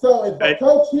 All right. So if a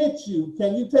coach hits you,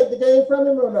 can you take the game from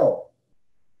him or no?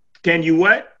 Can you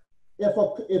what?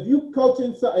 If you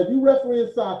referee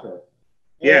in soccer,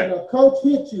 and a coach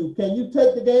hits you, can you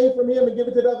take the game from him and give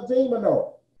it to the other team or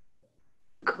no?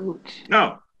 Coach.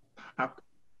 No.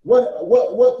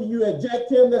 What can you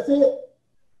eject him? That's it?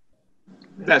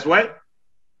 That's what?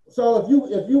 So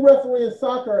if you referee in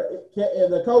soccer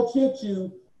and the coach hits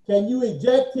you, can you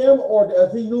eject him or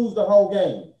does he lose the whole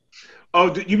game?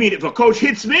 Oh, you mean if a coach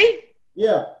hits me?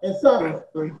 Yeah, in soccer.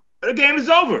 The game is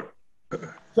over.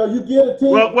 So you get a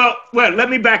team. Well, let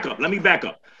me back up.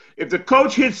 If the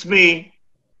coach hits me,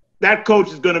 that coach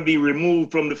is going to be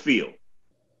removed from the field.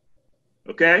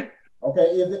 Okay? Okay,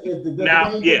 is the game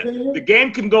continue? The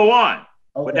game can go on,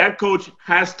 okay. But that coach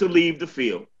has to leave the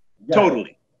field.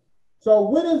 Totally. So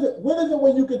when is it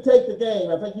when you can take the game?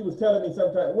 I think he was telling me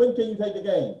sometime. When can you take the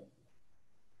game?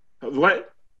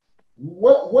 What?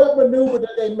 What maneuver do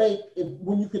they make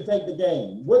when you can take the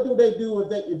game? What do they do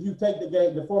if you take the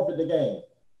game to forfeit the game?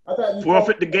 I thought you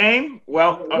forfeit the game.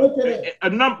 Well,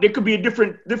 there could be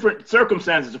different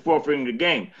circumstances of forfeiting the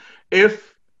game.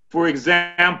 If, for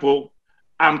example,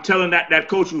 I'm telling that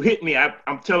coach who hit me,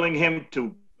 I'm telling him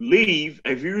to leave.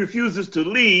 If he refuses to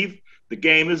leave, the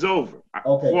game is over.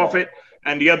 Okay, forfeit,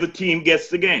 and the other team gets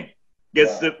the game,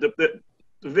 gets the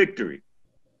victory.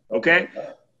 Okay?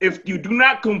 If you do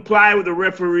not comply with the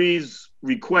referee's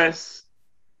requests,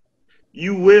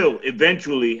 you will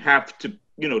eventually have to,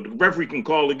 the referee can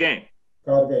call the game.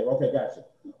 Call the game. Okay, gotcha.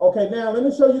 Okay, now let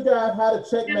me show you guys how to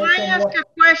checkmate someone. Can I ask a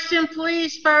question,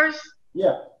 please, first?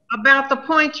 Yeah. About the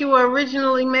point you were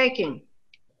originally making.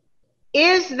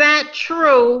 Is that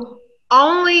true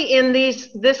only in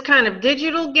this kind of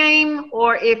digital game,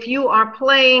 or if you are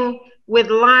playing with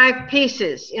live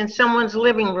pieces in someone's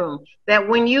living room, that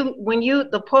when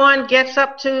the pawn gets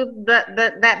up to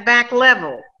that back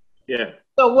level? Yeah.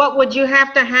 So what would you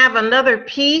have to have another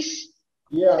piece?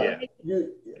 Yeah.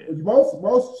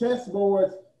 Most chess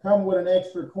boards come with an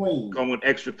extra queen. Come with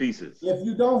extra pieces. If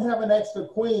you don't have an extra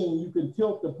queen, you can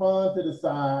tilt the pawn to the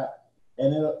side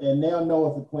and they'll know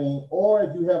it's a queen. Or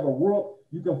if you have a rook,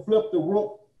 you can flip the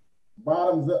rook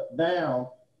bottoms up down,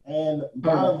 and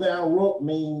bottoms up rook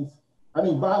means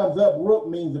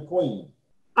a queen.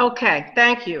 Okay,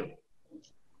 thank you.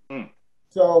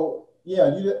 So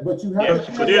yeah, but you have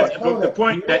to tell your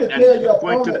opponent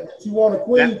that you want a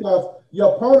queen, because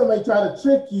your opponent may try to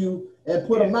trick you and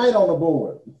put a knight on the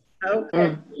board.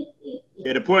 Okay.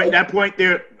 Yeah, that point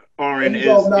there, Orrin, is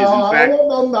in fact. I don't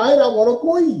want no knight. I want a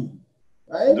queen.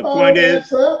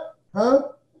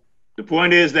 The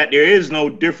point is that there is no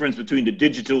difference between the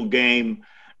digital game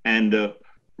and the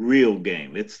real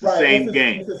game. It's the same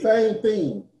game. It's the same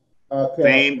thing.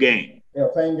 Same game. Yeah,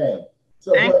 same game.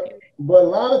 So, but a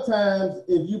lot of times,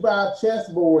 if you buy a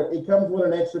chessboard, it comes with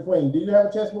an extra queen. Do you have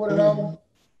a chessboard at home?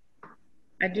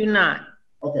 I do not.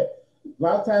 Okay. A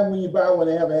lot of times when you buy one,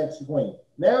 they have an extra queen.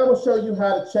 Now I'm going to show you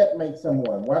how to checkmate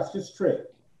someone. Watch this trick.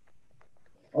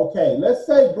 Okay, let's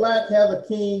say black has a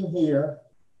king here.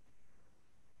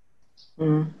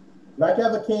 Black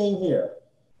has a king here,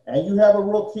 and you have a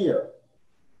rook here.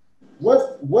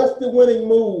 What's the winning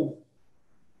move?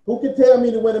 Who can tell me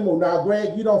the winning move? Now,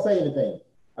 Greg, you don't say anything.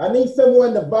 I need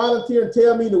someone to volunteer and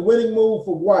tell me the winning move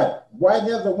for white. White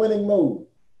has a winning move.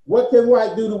 What can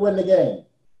white do to win the game?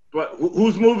 What?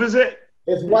 Whose move is it?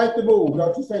 It's white to move.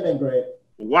 Don't you say that, Greg.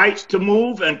 White to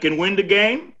move and can win the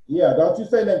game? Yeah, don't you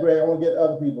say that, Greg. I want to get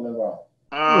other people involved.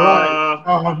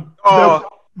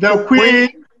 The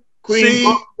queen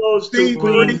goes to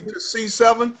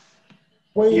C7.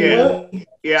 Queen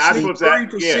I suppose that.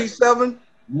 To C7.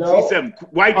 No. C7.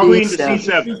 White queen to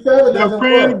C7. The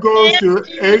queen goes to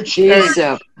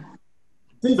H8.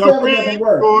 The queen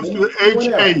goes to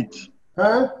H8.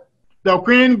 Huh? The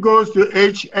queen goes to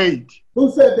H8.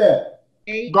 Who said that?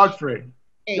 Godfrey.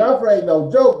 Godfrey ain't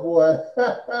no joke, boy.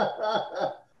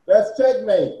 That's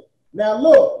checkmate. Now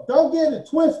look, don't get it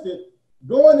twisted.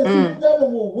 Going to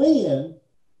C7 will win,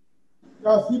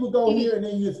 because he will go here and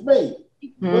then you mate.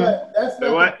 But that's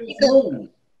not the move.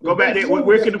 Go back there.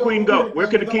 Where can the queen go? Where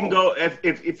can the king go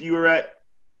if you were at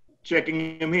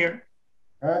checking him here?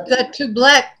 Huh? You got two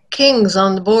black kings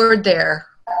on the board there.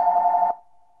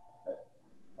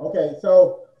 Okay,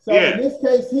 so in this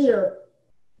case here,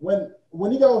 when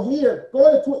you go here,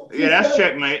 going to C7, that's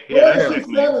checkmate. Yeah, that's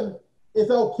checkmate. C7 is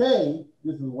okay.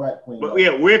 This is white queen. But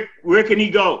yeah, where can he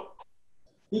go?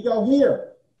 He go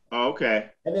here. Oh, okay.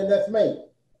 And then that's mate.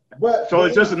 But so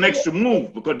it's just an extra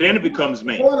move, because then it becomes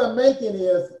mate. The point I'm making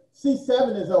is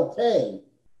C7 is okay,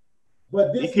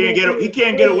 but this he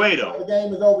can't get away though. The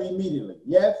game is over immediately.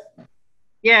 Yes.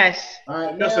 Yes. All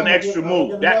right. That's an extra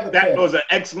move. That was an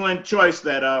excellent choice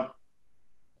that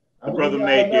the brother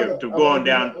made there to going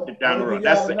down the road.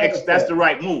 That's the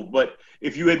right move. But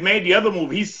if you had made the other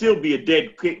move, he'd still be a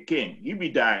dead king. He'd be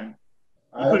dying.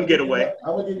 He couldn't get away.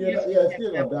 I'm gonna give you another, yeah, it's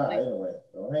still gonna die anyway.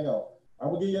 So hang on. I'm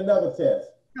gonna give you another test.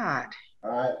 God.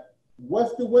 All right.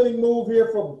 What's the winning move here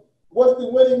for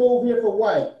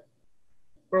white?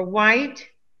 For white?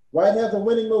 White has a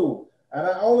winning move. And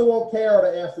I only want Carol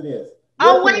to answer this.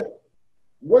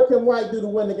 What can white do to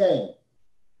win the game?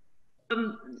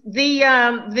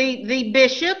 The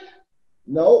bishop?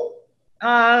 No.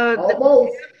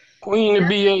 Almost. Queen to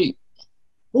B8.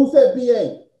 Who said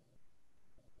B8?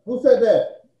 Who said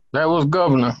that? That was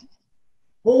governor.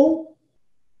 Who?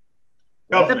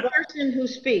 The person who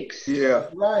speaks. Yeah.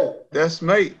 Right. That's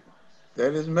mate.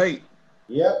 That is mate.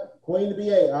 Yep. Queen to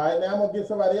B8. All right. Now I'm going to give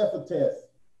somebody else a test.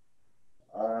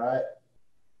 All right.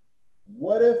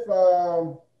 What if,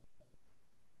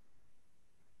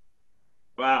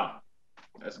 Wow.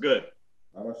 That's good.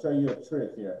 I'm going to show you a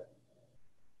trick here.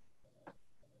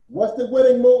 What's the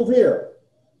winning move here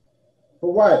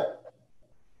for white?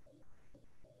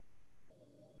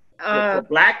 For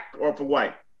black or for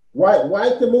white?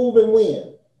 White can move and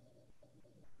win.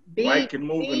 White can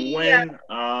move and win.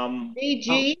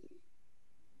 BG.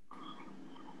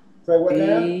 Say what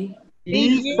now?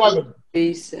 B7.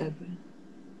 B7.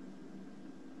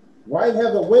 White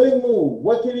has a winning move.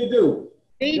 What can he do?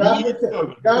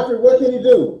 Godfrey, what can he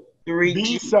do?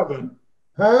 B7.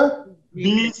 Huh?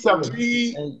 B7.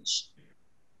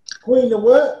 Queen to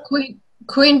what?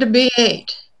 Queen to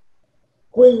B8.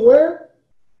 Queen where?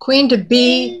 Queen to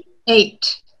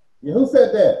B8. Yeah, who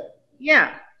said that?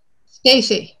 Yeah.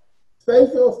 Stacy.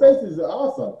 Stacy. Oh, Stacy's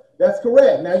awesome. That's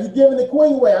correct. Now you're giving the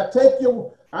queen away. I take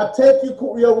your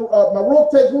my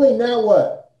rook takes queen. Now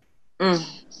what?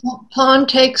 Pawn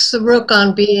takes the rook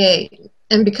on B8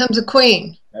 and becomes a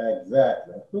queen.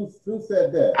 Exactly. Who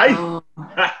said that? I don't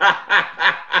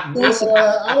want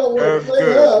to play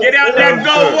her. Get out there,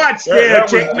 go watch there,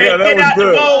 checkmate. Get out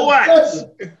there, go watch.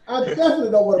 I definitely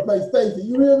don't want to play Stacy.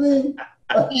 You hear me?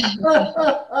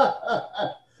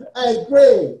 Hey,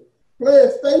 Greg,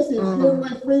 playing Stacy is giving away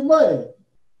free money.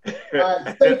 All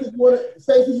right,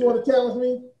 Stacy, you want to challenge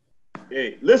me?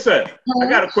 Hey, listen, I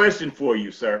got a question for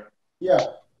you, sir. Yeah.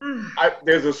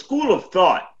 There's a school of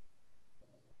thought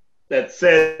that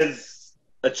says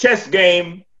a chess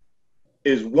game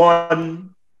is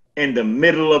won in the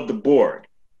middle of the board.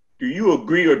 Do you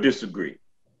agree or disagree?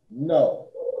 No,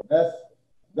 that's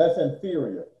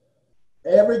inferior.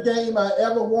 Every game I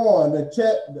ever won,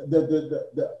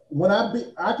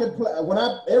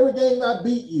 every game I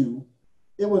beat you,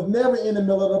 it was never in the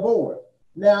middle of the board.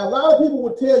 Now, a lot of people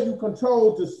will tell you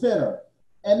control to center,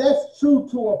 and that's true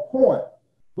to a point,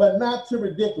 but not to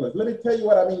ridiculous. Let me tell you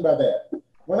what I mean by that.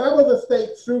 When I was a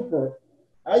state trooper,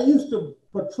 I used to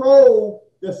patrol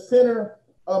the center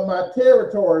of my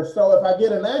territory, so if I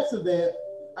get an accident,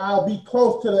 I'll be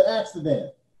close to the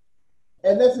accident.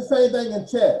 And that's the same thing in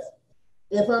chess.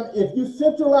 If you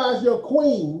centralize your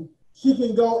queen, she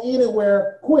can go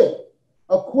anywhere quick.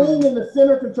 A queen in the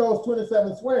center controls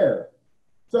 27 squares.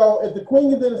 So if the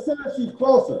queen is in the center, she's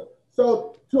closer.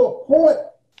 So to a point,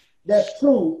 that's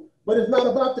true, but it's not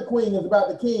about the queen, it's about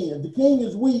the king. If the king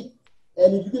is weak,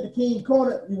 and if you get the king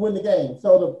cornered, you win the game.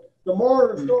 So the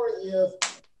moral of the story is,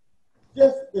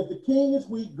 just if the king is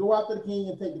weak, go after the king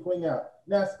and take the queen out.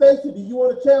 Now, Stacy, do you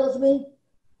want to challenge me?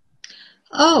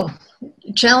 Oh,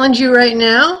 challenge you right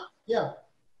now? Yeah.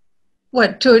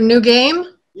 What, to a new game?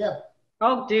 Yeah.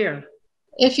 Oh, dear.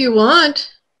 If you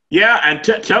want. Yeah, and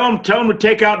tell him to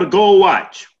take out the gold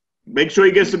watch. Make sure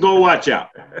he gets the gold watch out.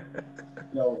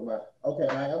 No, okay,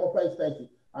 I'm gonna play Stacy.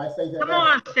 Come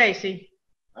on, Stacy.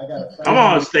 Come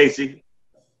on, Stacy.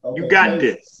 Okay, you got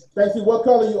this. Stacy, what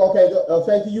color you? Okay,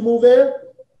 Stacy, you move there?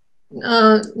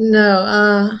 No.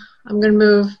 I'm gonna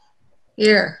move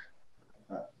here.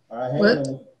 All right, hang what?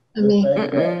 On. I mean,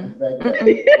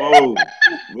 whoa.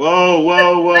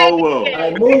 All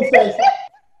right, move, Stacy.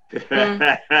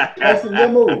 Stacy, you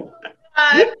move.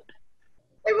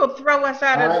 They will throw us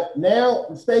out of. All right,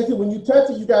 now, Stacy, when you touch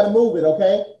it, you got to move it.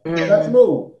 Okay, touch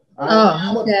move. All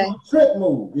right, okay. Trick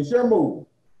move. It's your move.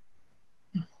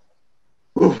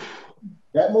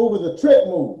 That move is a trick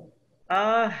move.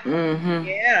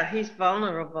 Yeah, he's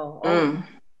vulnerable.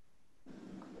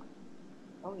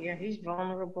 Oh, yeah, he's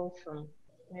vulnerable from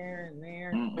there and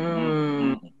there.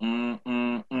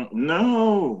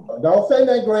 No. Don't say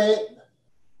that, Greg.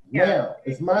 Yeah. Now,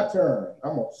 it's my turn.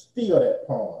 I'm going to steal that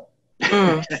pawn.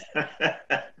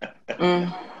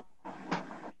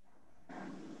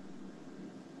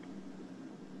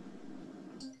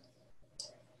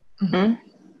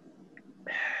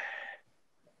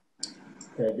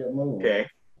 Okay, good move. Okay.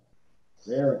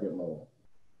 Very good move.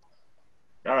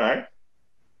 All right.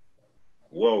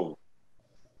 Whoa.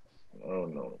 Oh,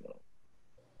 no,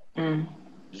 no.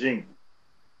 Jing.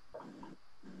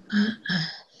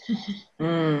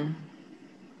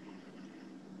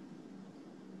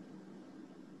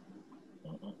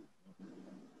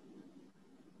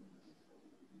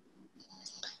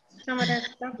 Some of that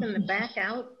stuff in the back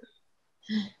out.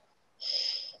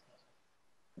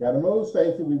 Got to move,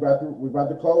 Stacy. We about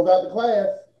to close out the class.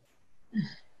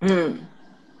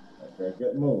 Okay,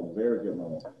 good move. Very good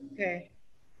move. Okay.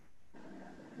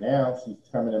 Now she's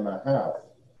coming in my house.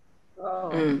 Oh.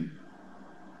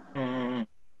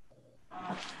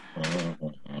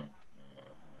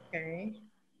 Okay.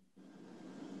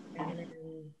 And then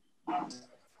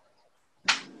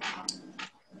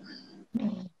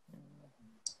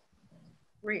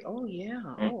 3. Oh yeah.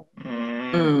 Oh.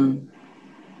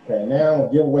 Okay, now I'm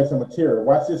gonna give away some material.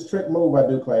 Watch this trick move I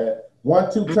do, class.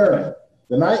 1, 2, turn.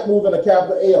 The knight move in a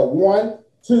capital L. 1,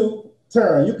 2,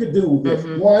 turn. You could do this.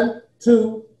 1,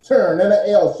 2, turn in an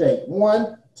L shape.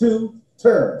 1, 2,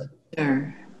 turn.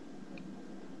 Turn.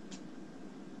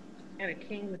 And a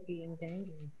king would be in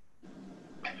danger.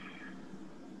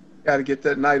 Got to get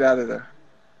that knight out of there.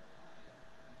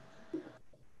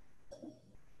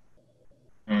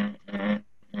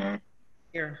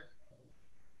 Here.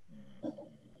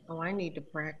 Oh, I need to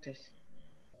practice.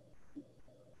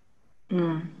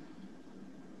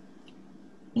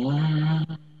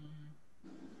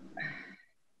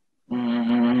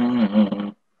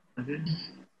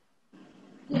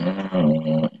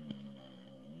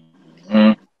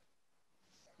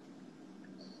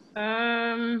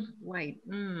 Wait.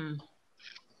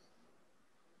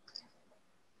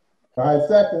 5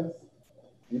 seconds.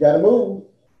 You gotta move.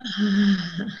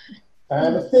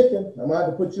 Time is ticking. I'm gonna have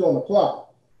to put you on the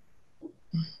clock.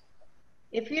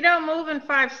 If you don't move in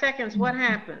 5 seconds, what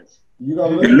happens? You're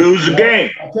gonna lose the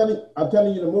game. I'm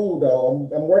telling you to move though.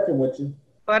 I'm working with you.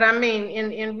 But I mean,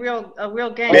 in a real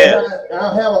game. Yeah.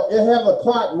 It'll have a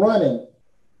clock running,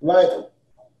 like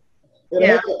it'll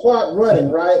have the clock running,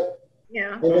 right?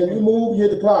 Yeah. And then you move, you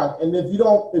hit the clock, and if you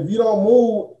don't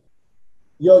move,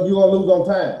 you're gonna lose on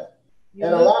time.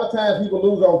 And a lot of times people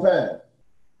lose on time.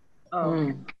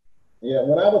 Oh. Yeah,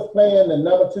 when I was playing the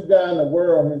number 2 guy in the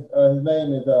world, his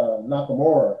name is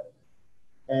Nakamura,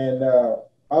 and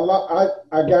I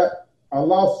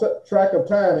lost track of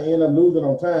time and ended up losing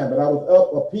on time. But I was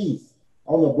up a piece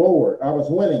on the board. I was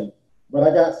winning, but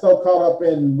I got so caught up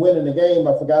in winning the game,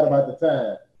 I forgot about the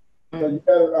time. So you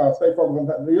gotta stay focused on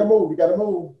time. You move. You gotta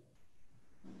move.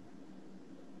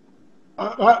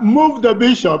 Move the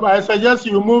bishop. I suggest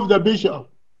you move the bishop.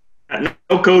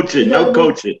 No coaching. No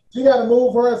coaching. She got to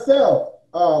move for herself,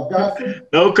 Gossip.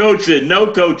 No coaching.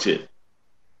 No coaching.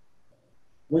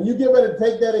 When you get ready to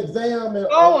take that exam.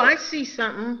 I see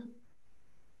something.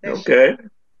 Okay.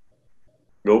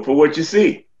 Go for what you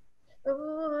see.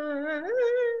 Oh,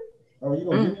 you gonna give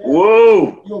me that?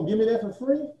 Whoa. You gonna give me that for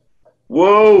free?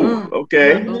 Whoa.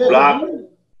 Okay. Block.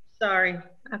 Sorry.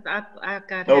 I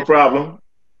got no problem.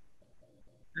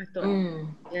 I thought he was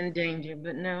in danger,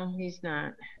 but no, he's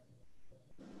not.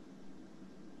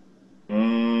 You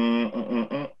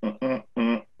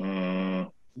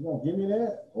gonna give me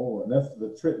that? Oh, that's the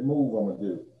trick move I'm gonna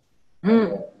do.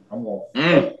 I'm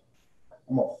gonna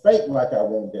fake like I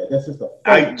want that. That's just a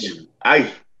fake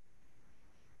move.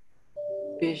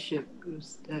 Bishop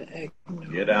Gusta.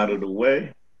 Get out of the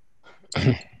way.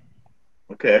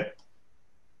 Okay.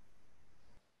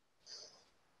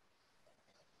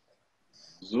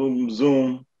 Zoom,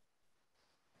 zoom.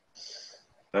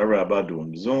 All right, about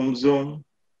doing zoom, zoom.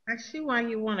 I see why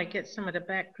you want to get some of the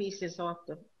back pieces off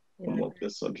the. Come up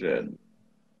with subject.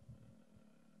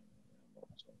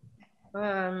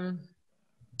 Threaten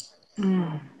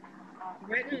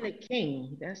the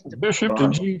king. That's the bishop to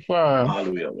G5. All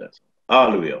the way up.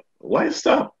 All the way up. Why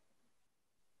stop?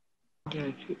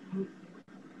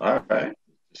 All right.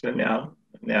 So now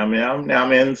in.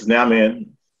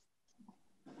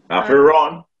 After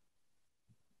on.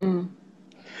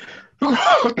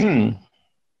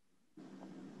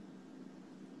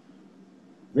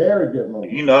 Very good move.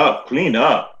 Clean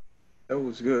up. That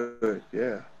was good.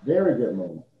 Yeah. Very good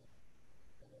move.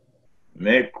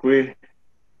 Make way.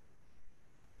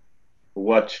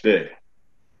 Watch there.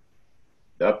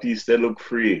 That piece that look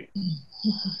free.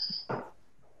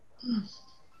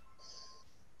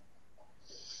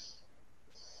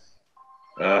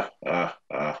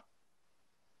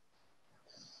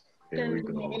 Here we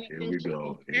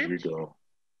go.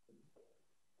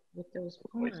 With those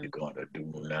what you gonna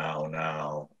do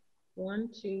now? 1,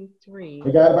 2, 3.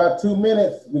 We got about 2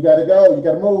 minutes. We gotta go. You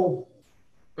gotta move.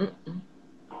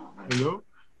 Hello?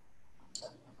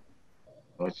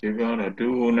 What you gonna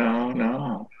do now?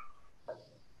 Now?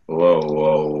 Whoa,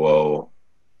 whoa, whoa.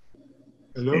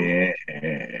 Hello? Hey.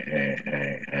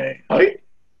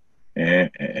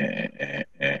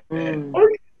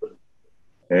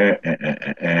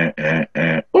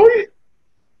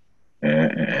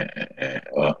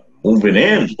 Moving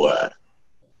in, boy.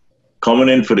 Coming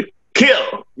in for the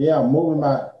kill. Yeah, I'm moving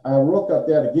my rook up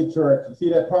there to get your. See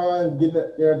that pawn getting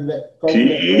up there to that.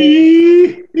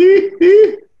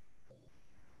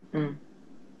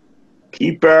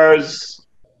 Keepers.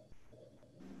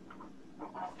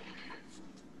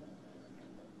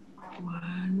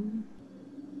 One.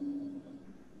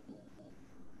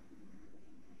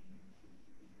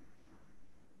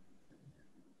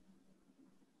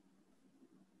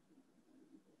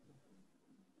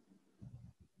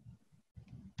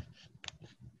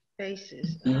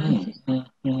 Faces. 1,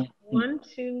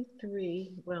 2,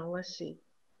 3. Well, let's see.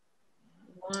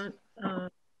 One.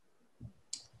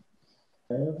 That's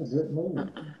a good move.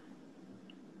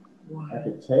 One. I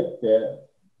could take that,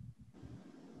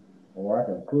 or I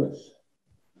can push.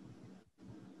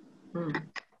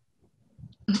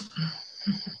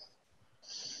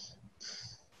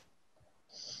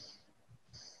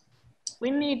 We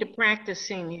need to practice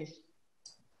seniors.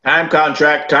 Time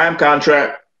contract. Yeah.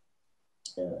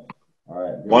 All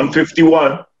right.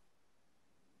 151.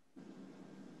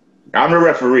 I'm the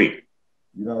referee.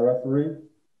 You know the referee?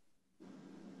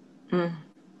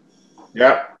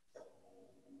 Yep.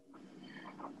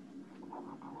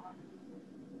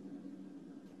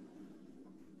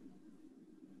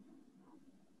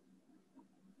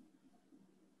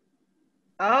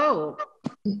 Oh,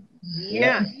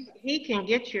 yeah. He can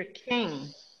get your king.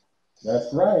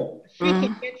 That's right. She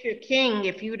can get your king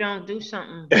if you don't do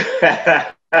something. Did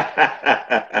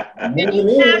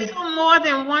you castle more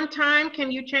than one time? Can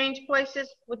you change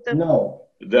places with the? No.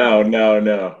 No.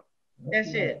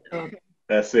 That's it. Okay.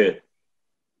 That's it.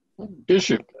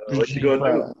 Bishop. What you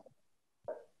gonna do?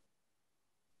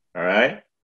 All right.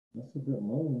 That's a good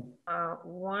move.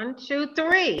 1, 2,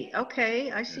 3.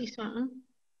 Okay, I see something.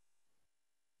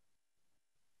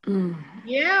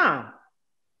 Yeah.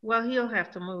 Well, he'll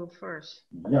have to move first.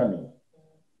 Yummy.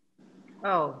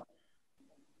 Oh.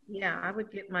 Yeah, I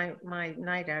would get my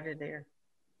knight out of there.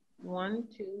 1,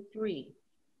 2, 3.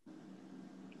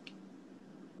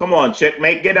 Come on,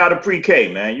 checkmate. Get out of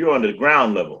pre-K, man. You're on the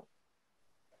ground level.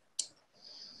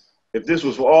 If this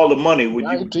was for all the money,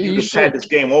 would you have had this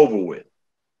game over with?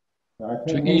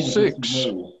 To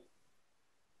E6.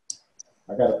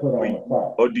 I got to put on the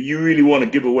clock. Or do you really want to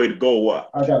give away the goal? What?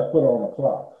 I got to put on the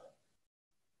clock.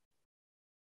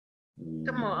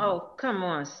 Come on. Oh, come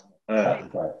on.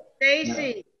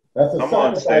 Stacy. That's a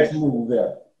sacrifice move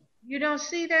there. You don't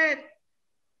see that?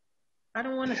 I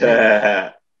don't want to say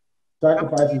that.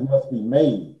 Sacrifices must be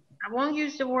made. I won't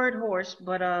use the word horse,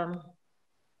 but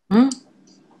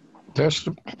That's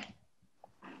the.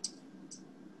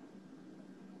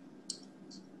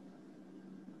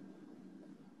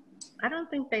 I don't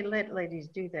think they let ladies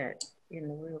do that in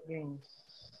the real game.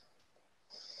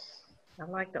 I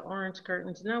like the orange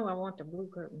curtains. No, I want the blue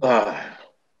curtains.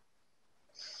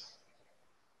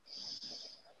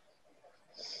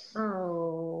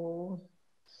 Oh,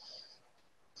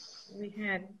 we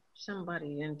had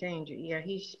somebody in danger. Yeah,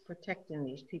 he's protecting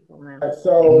these people now.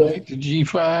 So to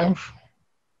G5.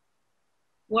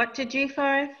 What to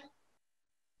G5?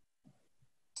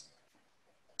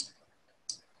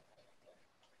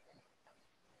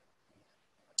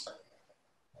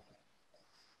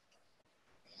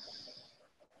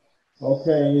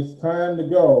 Okay, it's time to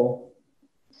go.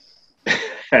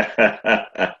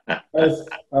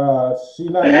 She's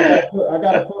not. I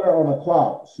gotta put her on a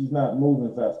clock. She's not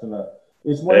moving fast enough.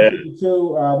 It's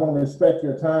 1:52. I want to respect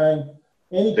your time.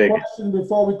 Any questions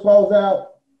before we close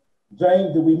out?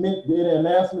 James, did we make any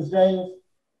announcements, James?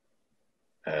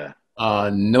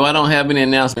 No, I don't have any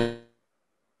announcements.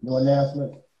 No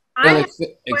announcements? Well,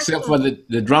 except for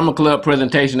the drama club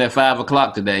presentation at 5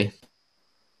 o'clock today.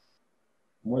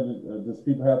 What does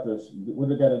people have to? What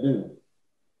do they got to do?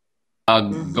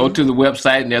 Go to the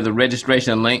website and there's a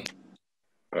registration link.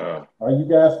 Are you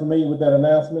guys familiar with that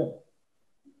announcement?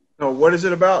 No, what is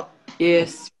it about?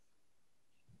 Yes.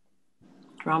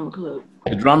 Drama club.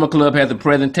 The drama club has a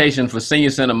presentation for Senior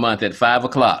Center Month at 5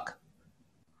 o'clock.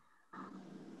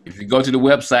 If you go to the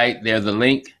website, there's a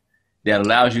link that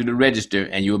allows you to register,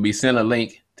 and you will be sent a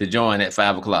link to join at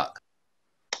 5 o'clock.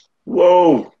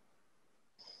 Whoa.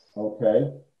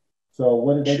 Okay. So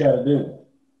what do they got to do?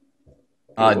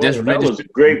 Just that was a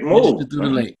great move. Register through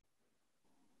the link.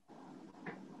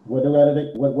 What do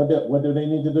they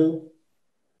need to do?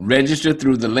 Register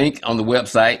through the link on the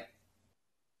website.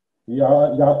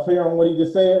 Y'all clear on what he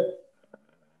just said?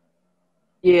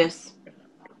 Yes.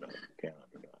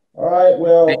 All right,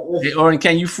 well. Hey, Orrin,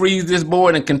 can you freeze this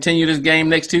board and continue this game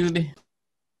next Tuesday?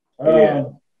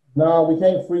 No, we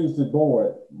can't freeze the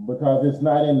board because it's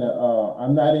not in the,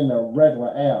 I'm not in the regular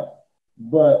app.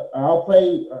 But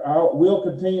we'll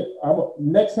continue.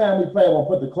 Next time we play, I'm gonna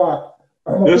put the clock.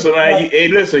 Listen, man.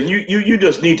 Listen. You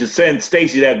just need to send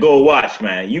Stacy that gold watch,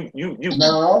 man. You blew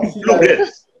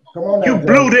this. Come on now, you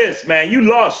blew this, man. You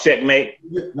lost, checkmate.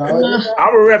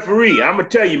 I'm a referee. I'm gonna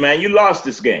tell you, man. You lost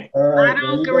this game. Right, I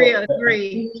don't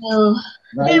agree. No.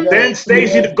 Send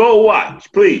Stacy the gold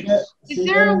watch, please. Is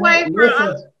there a way for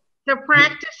us to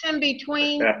practice in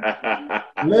between?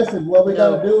 Listen, what we're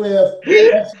gonna do is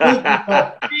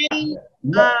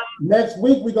next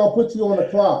week we're gonna put you on the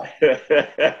clock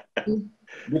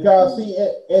because see,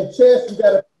 in chess you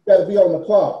gotta be on the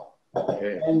clock,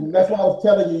 and that's why I was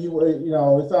telling you. You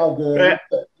know, it's all good.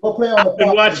 We'll play on the clock. I've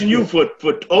been watching you for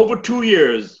over 2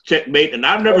 years, checkmate, and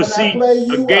I've never seen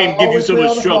a game give you so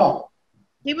much trouble.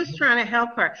 He was trying to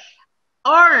help her.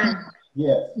 Orrin.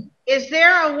 Yes. Is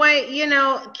there a way,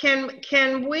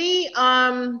 can we,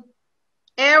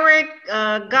 Eric,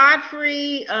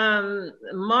 Godfrey,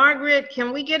 Margaret,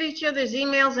 can we get each other's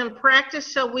emails and practice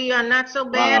so we are not so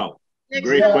bad? Wow.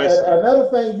 Great question. Another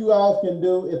thing you all can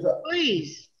do is,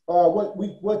 please.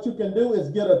 What you can do is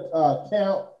get an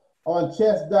account on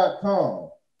chess.com.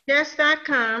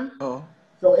 Chess.com. Oh.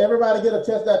 So everybody get a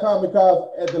chess.com because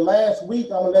at the last week,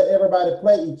 I'm going to let everybody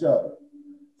play each other.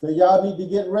 So y'all need to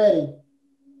get ready.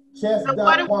 Chess.com. So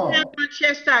what do we have on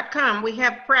chess.com? We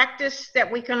have practice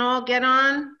that we can all get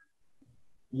on?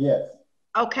 Yes.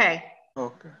 Okay.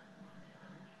 Okay.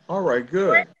 All right,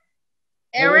 good.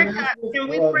 Eric, can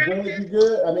we practice? James, you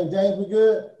good? I mean, James, we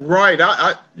good? Right.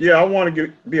 I want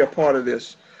to be a part of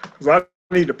this because I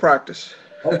need to practice.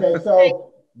 Okay,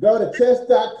 so go to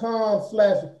chess.com/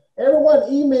 everyone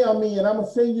email me and I'm going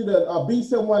to send you the Be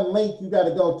Someone link you got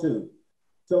to go to.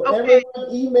 So everyone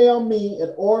email me at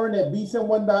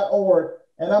orrin@besomeone.org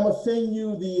and I'm going to send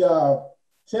you the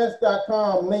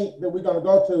chess.com link that we're going to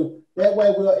go to. That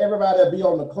way everybody will be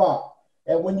on the clock.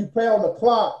 And when you play on the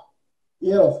clock,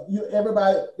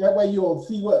 that way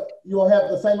you'll have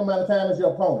the same amount of time as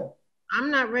your opponent. I'm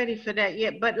not ready for that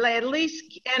yet, but at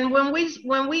least, and when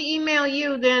we email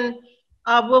you, then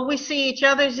will we see each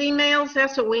other's emails?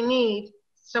 That's what we need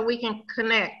so we can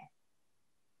connect.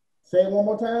 Say it one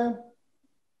more time.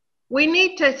 We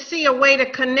need to see a way to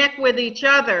connect with each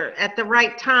other at the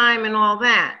right time and all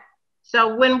that.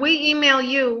 So when we email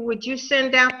you, would you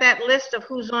send out that list of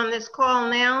who's on this call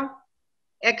now?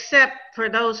 Except for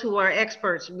those who are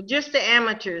experts, just the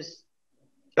amateurs.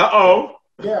 Uh-oh.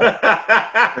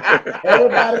 Yeah.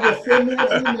 Everybody will send me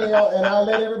an email and I'll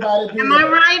let everybody do Am I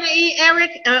right,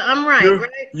 Eric? I'm right,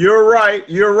 right? You're right.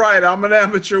 You're right. I'm an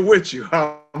amateur with you.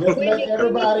 Just let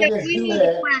everybody just do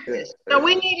that. So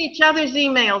we need each other's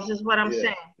emails is what I'm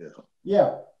saying.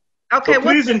 Yeah. Okay. So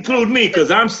please include me because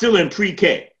I'm still in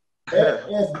pre-K.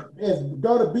 It's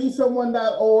go to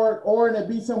besomeone.org,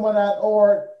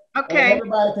 orrin@besomeone.org. Okay.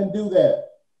 Everybody can do that.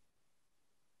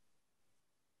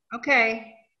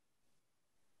 Okay.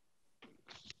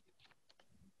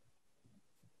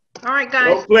 All right, guys.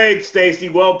 Well played, Stacy.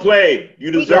 Well played.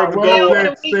 You deserve to go. Well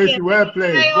played, Stacy. Well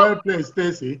played. Well played,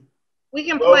 Stacy. We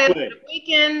can play over the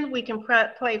weekend. We can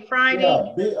play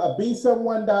Friday. Yeah,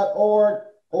 besomeone.org,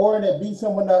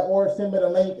 orrin@besomeone.org. Send me the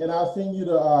link, and I'll send you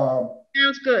the.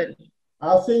 Sounds good.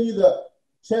 I'll send you the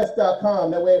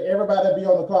chess.com. That way, everybody will be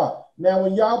on the clock. Now,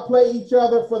 when y'all play each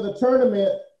other for the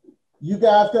tournament, you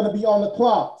guys gonna be on the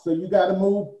clock, so you got to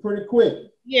move pretty quick.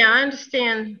 Yeah, I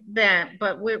understand that,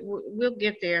 but we'll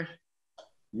get there.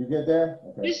 You get there?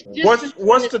 Okay.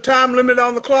 What's the time limit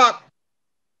on the clock?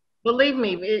 Believe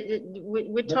me,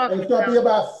 we're talking. It's gonna be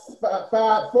about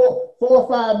 4 or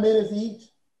 5 minutes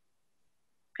each.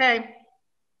 Okay.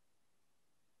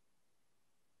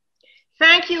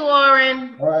 Thank you,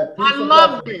 Orrin. All right. I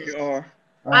love this.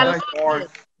 I love it.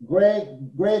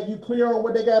 Greg, you clear on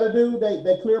what they got to do?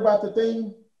 They clear about the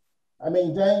thing? I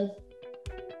mean, James?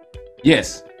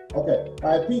 Yes. Okay.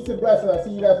 All right. Peace and blessings. I'll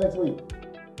see you guys next week.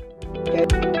 Okay.